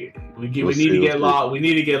 I mean, we need to get Law. We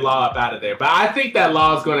need to get Law up out of there. But I think that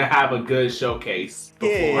Law is going to have a good showcase.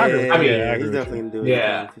 Before. He's definitely gonna do it.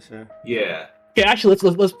 Yeah, for sure. Yeah. Okay, actually,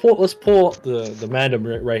 let's pull the random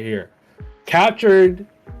right here. Captured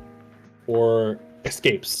or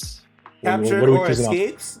escapes. Captured or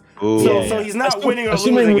escapes. So he's not winning or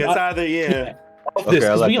losing. It's either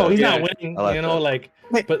He's not winning. Like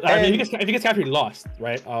but I mean, if he gets captured, he lost,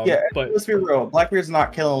 right? But let's be real. Blackbeard's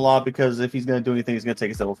not killing Law because if he's gonna do anything, he's gonna take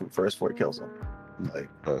his devil fruit first before he kills him.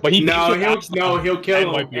 But he'll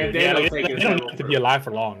kill him, and then he'll take his devil fruit. To be alive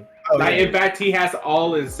for long. In fact, he has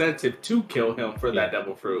all incentive to kill him for that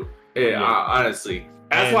devil fruit. Honestly,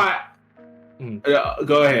 that's why.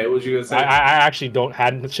 Go ahead. What you gonna say? I actually don't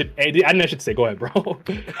had shit. I should say. Go ahead, bro.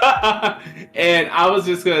 And I was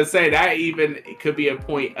just gonna say that even could be a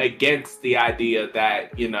point against the idea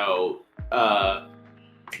that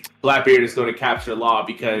Blackbeard is going to capture Law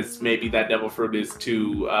because maybe that devil fruit is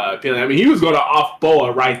too appealing. I mean, he was going to off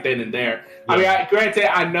Boa right then and there. Yeah. I mean,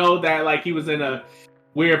 granted, I know that like he was in a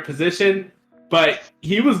weird position, but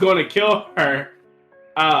he was going to kill her.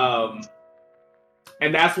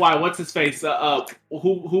 And that's why what's his face? Who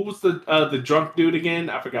was the drunk dude again?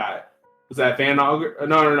 I forgot. Was that Van Auger?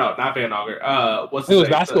 No, not Van Auger. What's his name? It was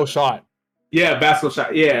Vasco Shot. Yeah, Vasco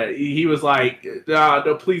Shot. Yeah, he was like,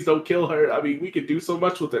 no, please don't kill her. I mean, we could do so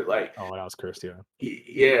much with it. Like, that was cursed.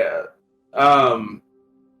 Yeah.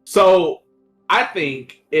 So I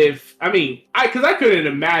think because I couldn't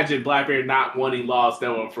imagine Blackbeard not wanting Law's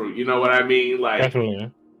devil fruit. You know what I mean? Like,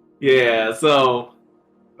 definitely. Yeah. So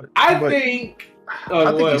I think.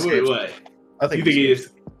 What? I think he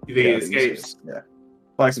escapes. Yeah.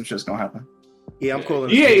 Like some shit's gonna happen. Yeah, I'm cool.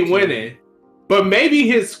 He ain't winning, but maybe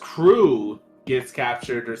his crew gets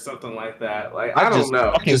captured or something like that. Like I don't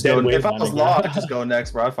know. If I was Law, I'd just go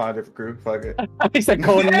next, bro. I'd find a different crew. Fuck it. He said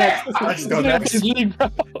go next. I just go next.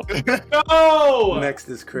 No. Next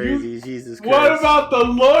is crazy. Jesus Christ. What about the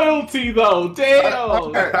loyalty though? Damn.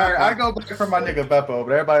 All right. I go back for my nigga Beppo,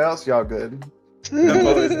 but everybody else, y'all good.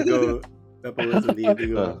 Beppo is the go. Beppo is the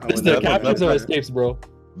go. It's the captures or escapes, bro.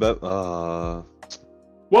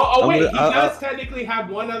 Well, he does technically have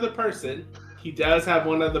one other person.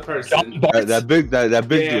 That big dude,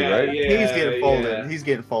 right? Yeah, he's getting folded. He's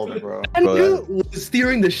getting folded, bro. And dude was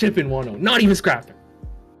steering the ship in Wano, not even scrapping.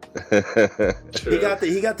 He got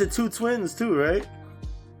the two twins too, right?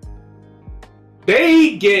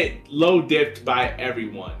 They get low dipped by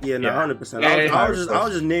everyone. Yeah, no, 100%. I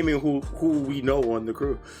was just naming who we know on the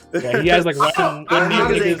crew. Yeah, he has like one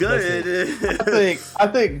niggas good. I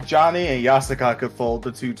think Johnny and Yasuka could fold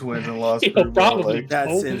the two twins and lost. Probably.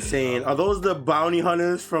 That's insane. Are those the bounty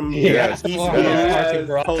hunters from East?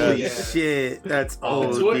 Holy shit, that's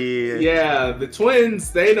OD. Yeah, the twins.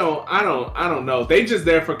 They don't. I don't know. They just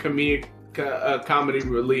there for comedy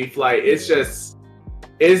relief. Like it's just.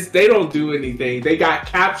 They don't do anything. They got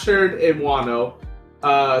captured in Wano.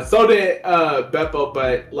 So did Beppo,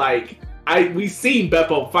 but like we seen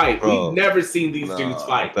Beppo fight. We've never seen these dudes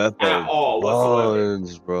fight at all whatsoever.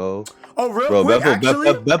 Bro. Oh, real quick,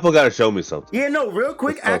 Beppo gotta show me something. Yeah, no, real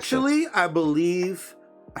quick, actually, I believe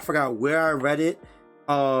I forgot where I read it.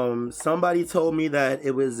 Somebody told me that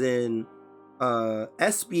it was in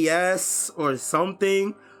SBS or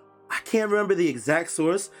something. I can't remember the exact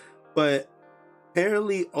source, but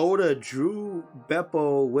apparently Oda drew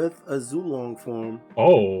Beppo with a Zulong form.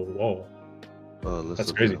 Oh, whoa.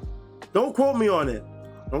 That's crazy. Don't quote me on it.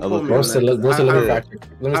 Let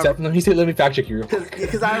me fact check you.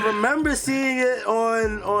 Because I remember seeing it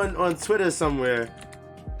on Twitter somewhere.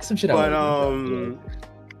 Some shit. But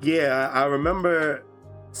yeah, I remember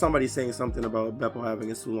somebody saying something about Beppo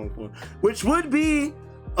having a Zulong form, which would be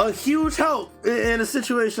a huge help in a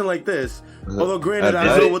situation like this. Although, granted, I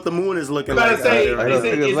don't know what the moon is looking like. Is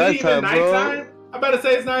it even nighttime? I'm about to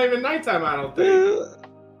say it's not even nighttime. I don't think.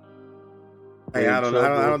 Hey, I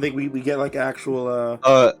don't think we get like actual.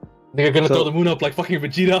 They're gonna throw the moon up like fucking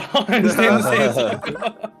Vegeta.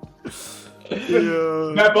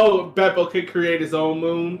 Beppo could create his own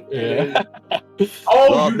moon. Yeah.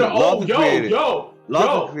 Law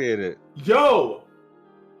create it.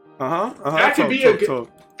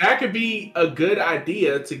 That could be a good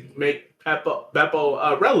idea to make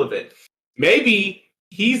Beppo relevant. Maybe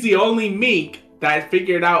he's the only mink that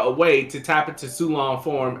figured out a way to tap into Sulong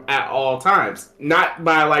form at all times. Not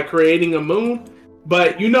by like creating a moon,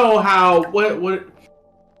 but you know how do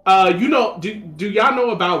y'all know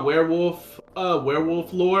about werewolf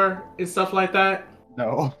lore and stuff like that?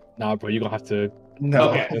 No. Nah, bro, you're gonna have to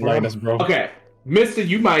Okay. enlighten us, bro. Okay. Mister,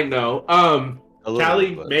 you might know.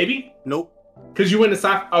 Callie, maybe? Nope. Because you in the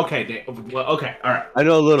sci. Okay, well, okay, all right. I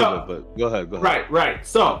know a little bit, but go ahead. Right.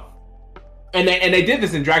 So, and they did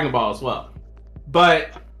this in Dragon Ball as well,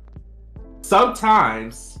 but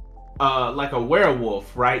sometimes, like a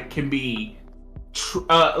werewolf, right, can be,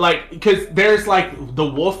 like, because there's like the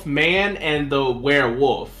wolf man and the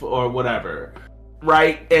werewolf or whatever,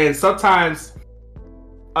 right, and sometimes,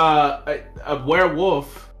 a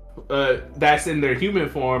werewolf, that's in their human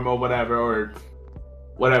form or whatever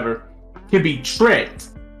can be tricked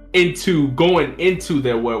into going into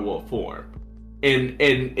their werewolf form, and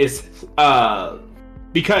it's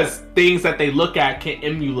because things that they look at can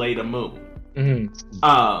emulate a moon.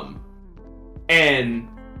 Mm-hmm. And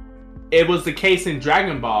it was the case in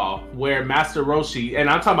Dragon Ball where Master Roshi, and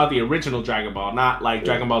I'm talking about the original Dragon Ball, not like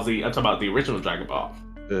Dragon Ball Z. I'm talking about the original Dragon Ball,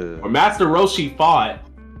 where Master Roshi fought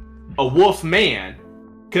a wolf man.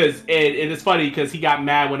 Because it is funny because he got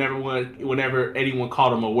mad whenever anyone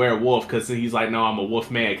called him a werewolf, because he's like, no, I'm a wolf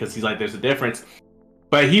man, because he's like, there's a difference.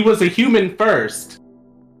 But he was a human first,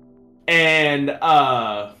 and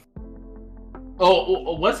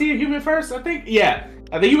was he a human first? I think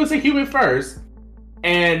he was a human first,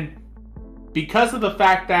 and because of the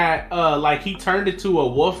fact that like he turned into a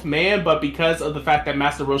wolf man, but because of the fact that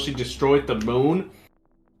Master Roshi destroyed the moon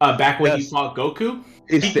back when he fought Goku,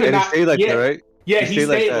 he stayed like that, right? Yeah, he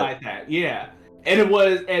stayed like that. Yeah. And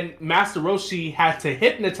Master Roshi had to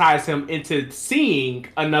hypnotize him into seeing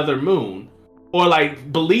another moon, or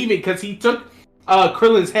like believing, because he took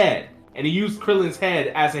Krillin's head and he used Krillin's head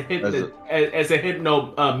as a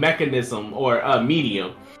hypno mechanism or a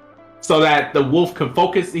medium, so that the wolf can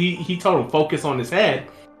focus. He told him focus on his head,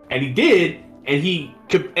 and he did, and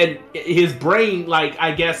his brain, like,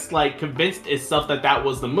 I guess, like, convinced itself that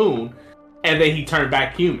was the moon, and then he turned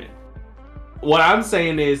back human. What I'm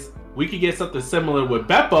saying is, we could get something similar with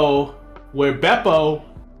Beppo, where Beppo,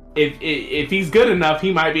 if he's good enough,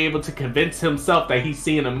 he might be able to convince himself that he's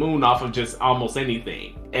seeing a moon off of just almost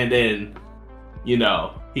anything, and then,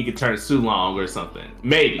 he could turn Sulong or something.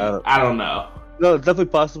 Maybe. I don't know. No, it's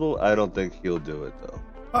definitely possible. I don't think he'll do it though.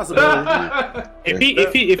 Possible. if he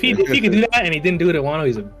could do that and he didn't do it at Wano,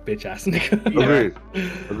 he's a bitch ass nigga.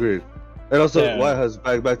 Agreed. And also,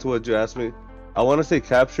 YHuss, back to what you asked me. I want to say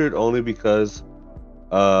captured only because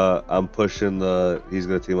I'm pushing he's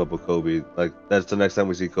gonna team up with Kobe. Like, that's the next time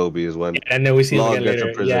we see Kobe is when. And then we see him again gets in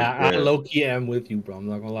later. prison. Yeah, I low-key am with you, bro. I'm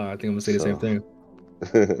not gonna lie. I think I'm gonna say the same thing.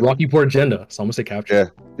 Rocky Port agenda, so I'm gonna say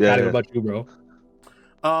capture. Yeah. What about you, bro?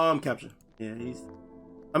 Capture. Yeah,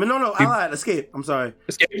 I lied. Escape. I'm sorry.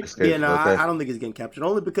 Escape. Yeah, no, okay. I don't think he's getting captured.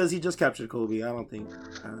 Only because he just captured Kobe. I don't think.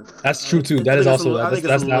 That's true too. That is also. I think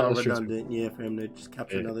it's a little true. redundant. Yeah, for him to just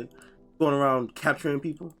capture another, going around capturing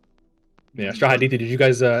people. Yeah, StrawHat D3, did you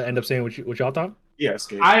guys end up saying what y'all thought? Yeah,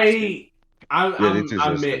 Escape.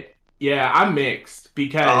 I'm mixed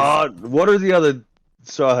because. What are the other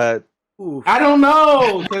Straw Hat? I don't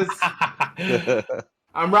know, because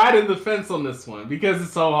I'm riding the fence on this one because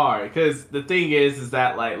it's so hard. Because the thing is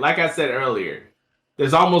that like I said earlier,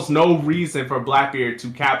 there's almost no reason for Blackbeard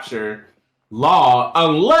to capture Law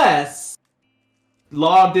unless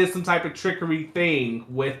Law did some type of trickery thing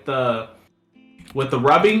with the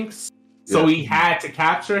rubbings, so he had to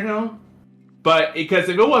capture him. But because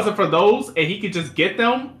if it wasn't for those and he could just get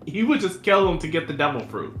them, he would just kill them to get the devil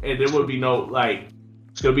fruit, and there would be no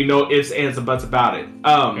there'll be no ifs, ands, and buts about it.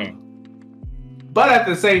 But at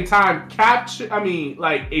the same time,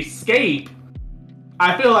 escape,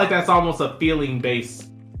 I feel like that's almost a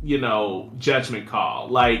feeling-based, judgment call.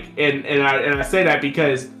 Like, and I say that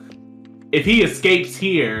because if he escapes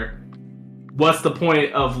here, what's the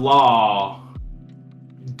point of Law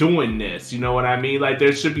doing this? You know what I mean? Like,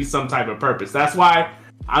 there should be some type of purpose. That's why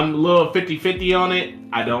I'm a little 50-50 on it.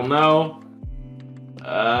 I don't know.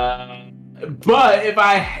 But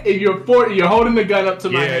if you're holding the gun up to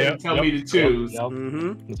my head and tell me to choose, that's what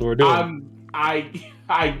we're doing. I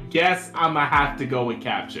guess I'm gonna have to go with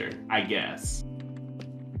capture. I guess.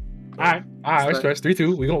 All right. Stress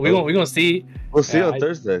 3-2. We gonna see. We'll see on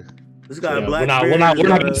Thursday. This guy Black. We're not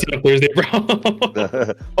gonna see on Thursday, bro.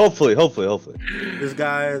 Hopefully. This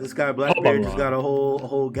guy Blackbeard just got a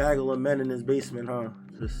whole gaggle of men in his basement, huh?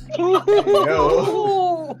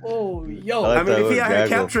 Yo. I mean, if he out here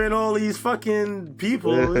capturing all these fucking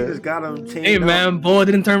people, he just got them chained Hey, up. man, boy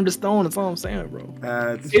didn't turn to stone. That's all I'm saying, bro.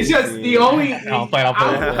 It's just the only. I'll play. Like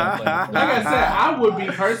I said, I would be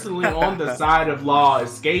personally on the side of Law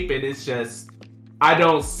escaping. It's just I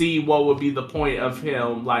don't see what would be the point of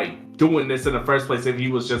him like doing this in the first place if he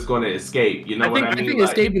was just going to escape. You know what I mean? I think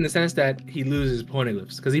escape in the sense that he loses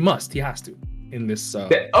poneglyphs because he has to in this.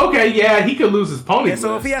 Okay, yeah, he could lose his poneglyphs. Yeah,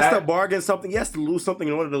 so if he has to bargain something, he has to lose something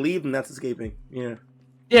in order to leave, and that's escaping. Yeah.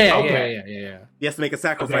 Yeah. He has to make a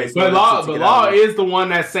sacrifice. Okay, but Law is the one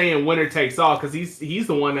that's saying winner takes all because he's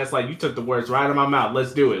the one that's like, you took the words right out of my mouth.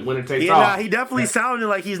 Let's do it. Winner takes all. Nah, he definitely sounded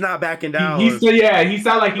like he's not backing down. He sounded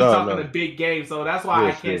like he's talking a big game. So that's why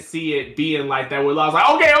I can't see it being like that. Where Law's like,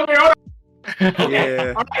 okay, hold on. Okay,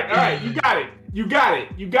 Yeah. all right, you got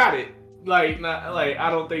it. Like I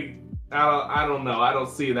don't think. I don't know. I don't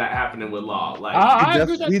see that happening with Law. Like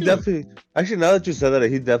he definitely. Actually, now that you said that,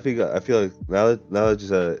 he definitely got. I feel like now that you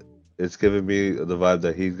said it, it's giving me the vibe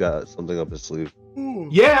that he's got something up his sleeve.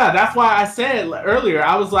 Yeah, that's why I said earlier.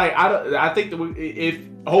 I was like, I think that if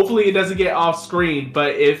hopefully it doesn't get off screen,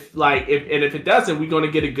 but if it doesn't, we're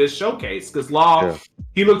gonna get a good showcase because Law,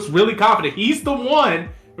 he looks really confident. He's the one.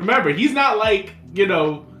 Remember, he's not like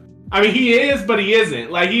I mean, he is, but he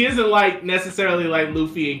isn't. Like, he isn't like necessarily like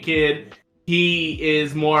Luffy and Kid. He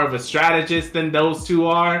is more of a strategist than those two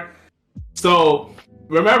are. So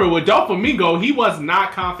remember, with Doflamingo, he was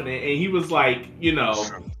not confident, and he was like,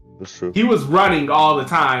 That's true. he was running all the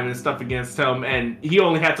time and stuff against him, and he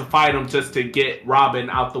only had to fight him just to get Robin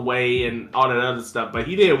out the way and all that other stuff. But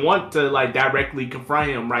he didn't want to like directly confront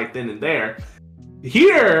him right then and there.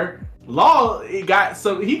 Here, Law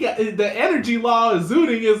the energy Law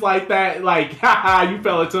exuding is like that, like, haha, you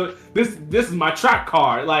fell into this is my trap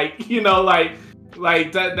card, like,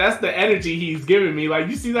 that's the energy he's giving me. Like,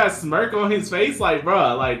 you see that smirk on his face, like,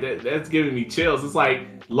 bruh, like that's giving me chills. It's like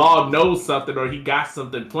Law knows something, or he got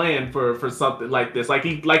something planned for something like this. Like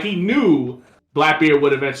he knew Blackbeard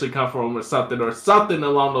would eventually come for him, or something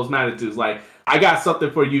along those magnitudes. Like, I got something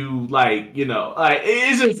for you, like, like,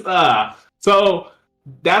 it's just so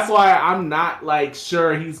that's why I'm not like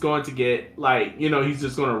sure he's going to get like, he's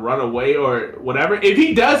just going to run away or whatever. If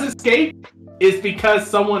he does escape, it's because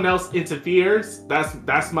someone else interferes.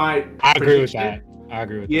 That's my I agree with that.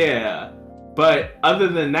 Yeah. But other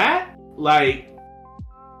than that, like,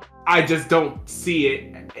 I just don't see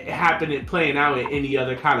it happening, playing out in any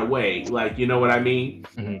other kind of way. Like, you know what I mean?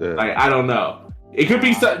 Mm-hmm. Yeah. Like, I don't know. It could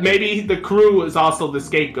be maybe the crew is also the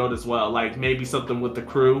scapegoat as well. Like, maybe something with the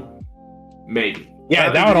crew. Maybe. Yeah,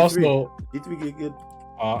 that would also. D3 get good.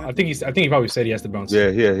 I think he probably said he has to bounce. Yeah,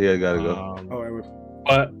 gotta go.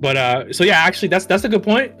 But so yeah, actually, that's a good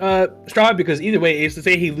point, Straw. Because either way, if to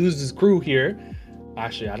say he loses his crew here,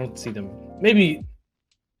 actually, I don't see them. Maybe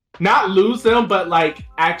not lose them, but like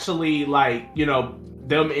actually, like,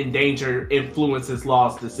 them in danger influences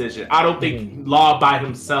Law's decision. I don't think Law by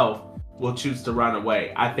himself will choose to run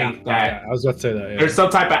away. I think that I was about to say that. Yeah. There's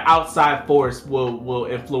some type of outside force will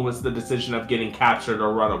influence the decision of getting captured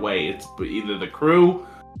or run away. It's either the crew,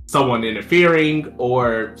 someone interfering,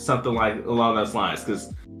 or something like along those lines.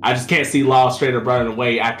 Because I just can't see Law straight up running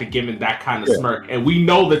away after giving that kind of smirk. And we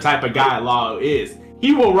know the type of guy Law is.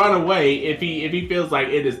 He will run away if he feels like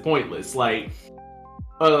it is pointless.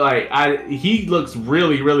 He looks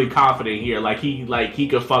really, really confident here. Like he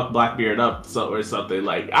could fuck Blackbeard up or something.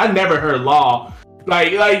 Like, I never heard Law.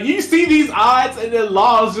 Like you see these odds, and then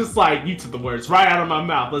Law's just like, you took the words right out of my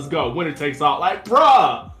mouth. Let's go. Winner takes all. Like,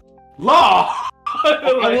 bruh, Law.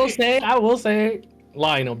 I will say,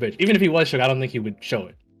 Law ain't no bitch. Even if he was shook, I don't think he would show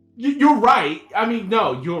it. You're right. I mean,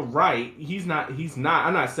 no, you're right. He's not.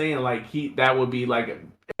 I'm not saying like that would be like.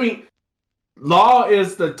 I mean, Law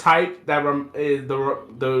is the type that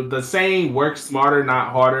the saying "work smarter,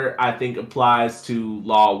 not harder." I think applies to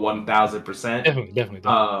Law 1000%. Definitely.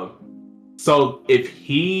 So if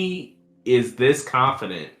he is this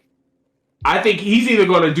confident, I think he's either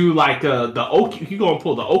going to do like he's going to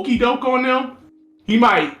pull the okie doke on them. He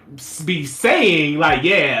might be saying like,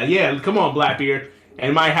 yeah, come on, Blackbeard,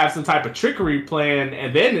 and might have some type of trickery plan,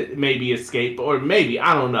 and then maybe escape, or maybe,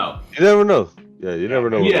 I don't know. You never know. Yeah, you never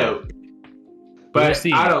know. Yeah. But we'll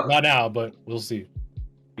see. I don't. Not now, but we'll see.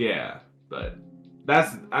 Yeah, but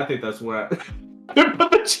I think that's where I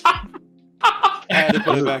put the chop. I had to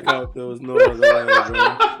put it back up. There was no other way, bro.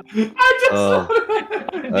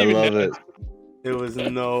 I love it. There was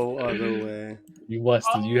no other way. You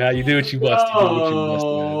busted. You do what you busted.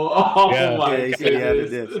 Oh yeah. my he said he had to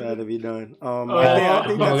dip, so it had to be done. I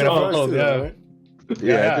think that's the first two, right?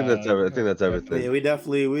 Yeah, I think that's everything. I think that's everything. Yeah, we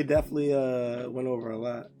definitely went over a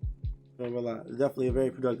lot. It's definitely a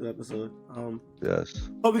very productive episode. Yes.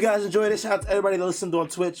 Hope you guys enjoyed it. Shout out to everybody that listened on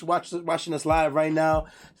Twitch, watching us live right now.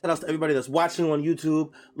 Shout out to everybody that's watching on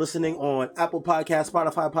YouTube, listening on Apple Podcasts,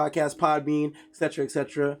 Spotify Podcasts, Podbean, etc.,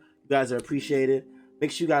 etc. You guys are appreciated.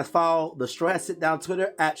 Make sure you guys follow the Straw Hat Sit Down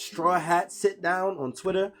Twitter at Straw Hat Sit Down on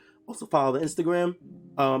Twitter. Also follow the Instagram.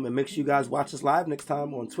 And make sure you guys watch us live next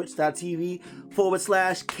time on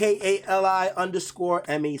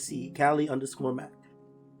twitch.tv/KALI_MAC, Cali_Mac.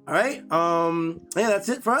 All right. Yeah, that's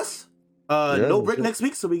it for us. No break next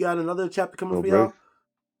week, so we got another chapter coming for y'all.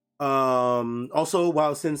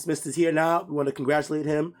 Also, since Mist is here now, we want to congratulate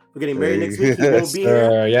him for getting married next week. He won't be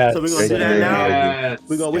here, so we're gonna do that now.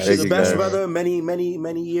 We're gonna wish you the best, brother. Many, many,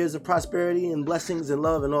 many years of prosperity and blessings and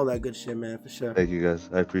love and all that good shit, man. For sure. Thank you guys.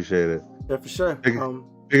 I appreciate it. Yeah, for sure. Pick a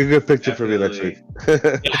good picture for me next week.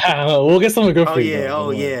 We'll get something good for you.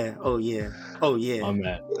 Oh yeah. I'm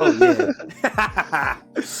mad. Oh yeah.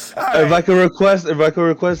 If I could request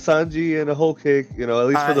Sanji and a whole cake, at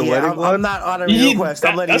least for the wedding one. I'm not honoring your request.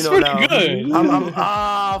 I'm letting you know now. Good.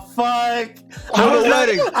 Fuck. For the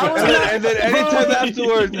wedding. And then anytime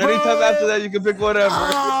after that, you can pick whatever.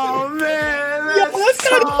 Oh man. That's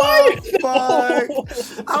kind of fire. Fuck.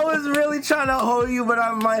 I was really trying to hold you, but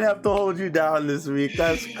I might have to hold you down this week.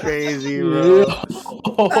 That's crazy, bro. It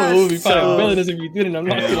would be fine. Villainous if you didn't. I'm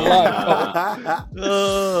not gonna lie.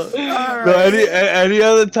 Right. Any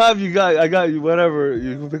other time I got you. Whatever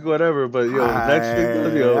you can pick whatever. But next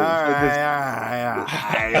week, All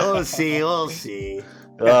right. We'll see. Oh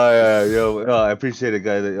yeah, I appreciate it,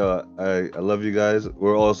 guys. I love you guys.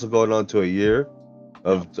 We're also going on to a year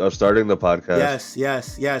of starting the podcast.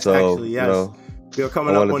 Yes. So, actually, yes. We're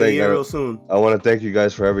coming up on a year real soon. I want to thank you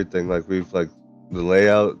guys for everything. The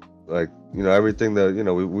layout, everything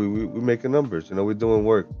that we making numbers. We're doing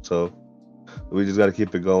work. So we just got to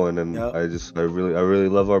keep it going. And I really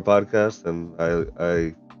love our podcast, and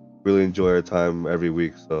I really enjoy our time every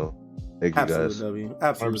week. So thank you guys. Absolutely,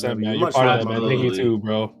 100%, man. You're part of that, man. Thank you too,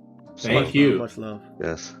 bro. Thank you. Much love.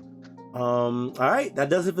 Yes. All right, that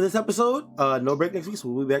does it for this episode. No break next week, so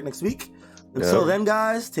we'll be back next week. Until then,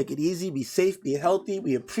 guys, take it easy, be safe, be healthy.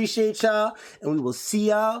 We appreciate y'all, and we will see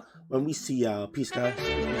y'all when we see y'all. Peace, guys.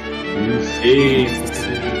 Peace.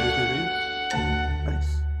 Peace.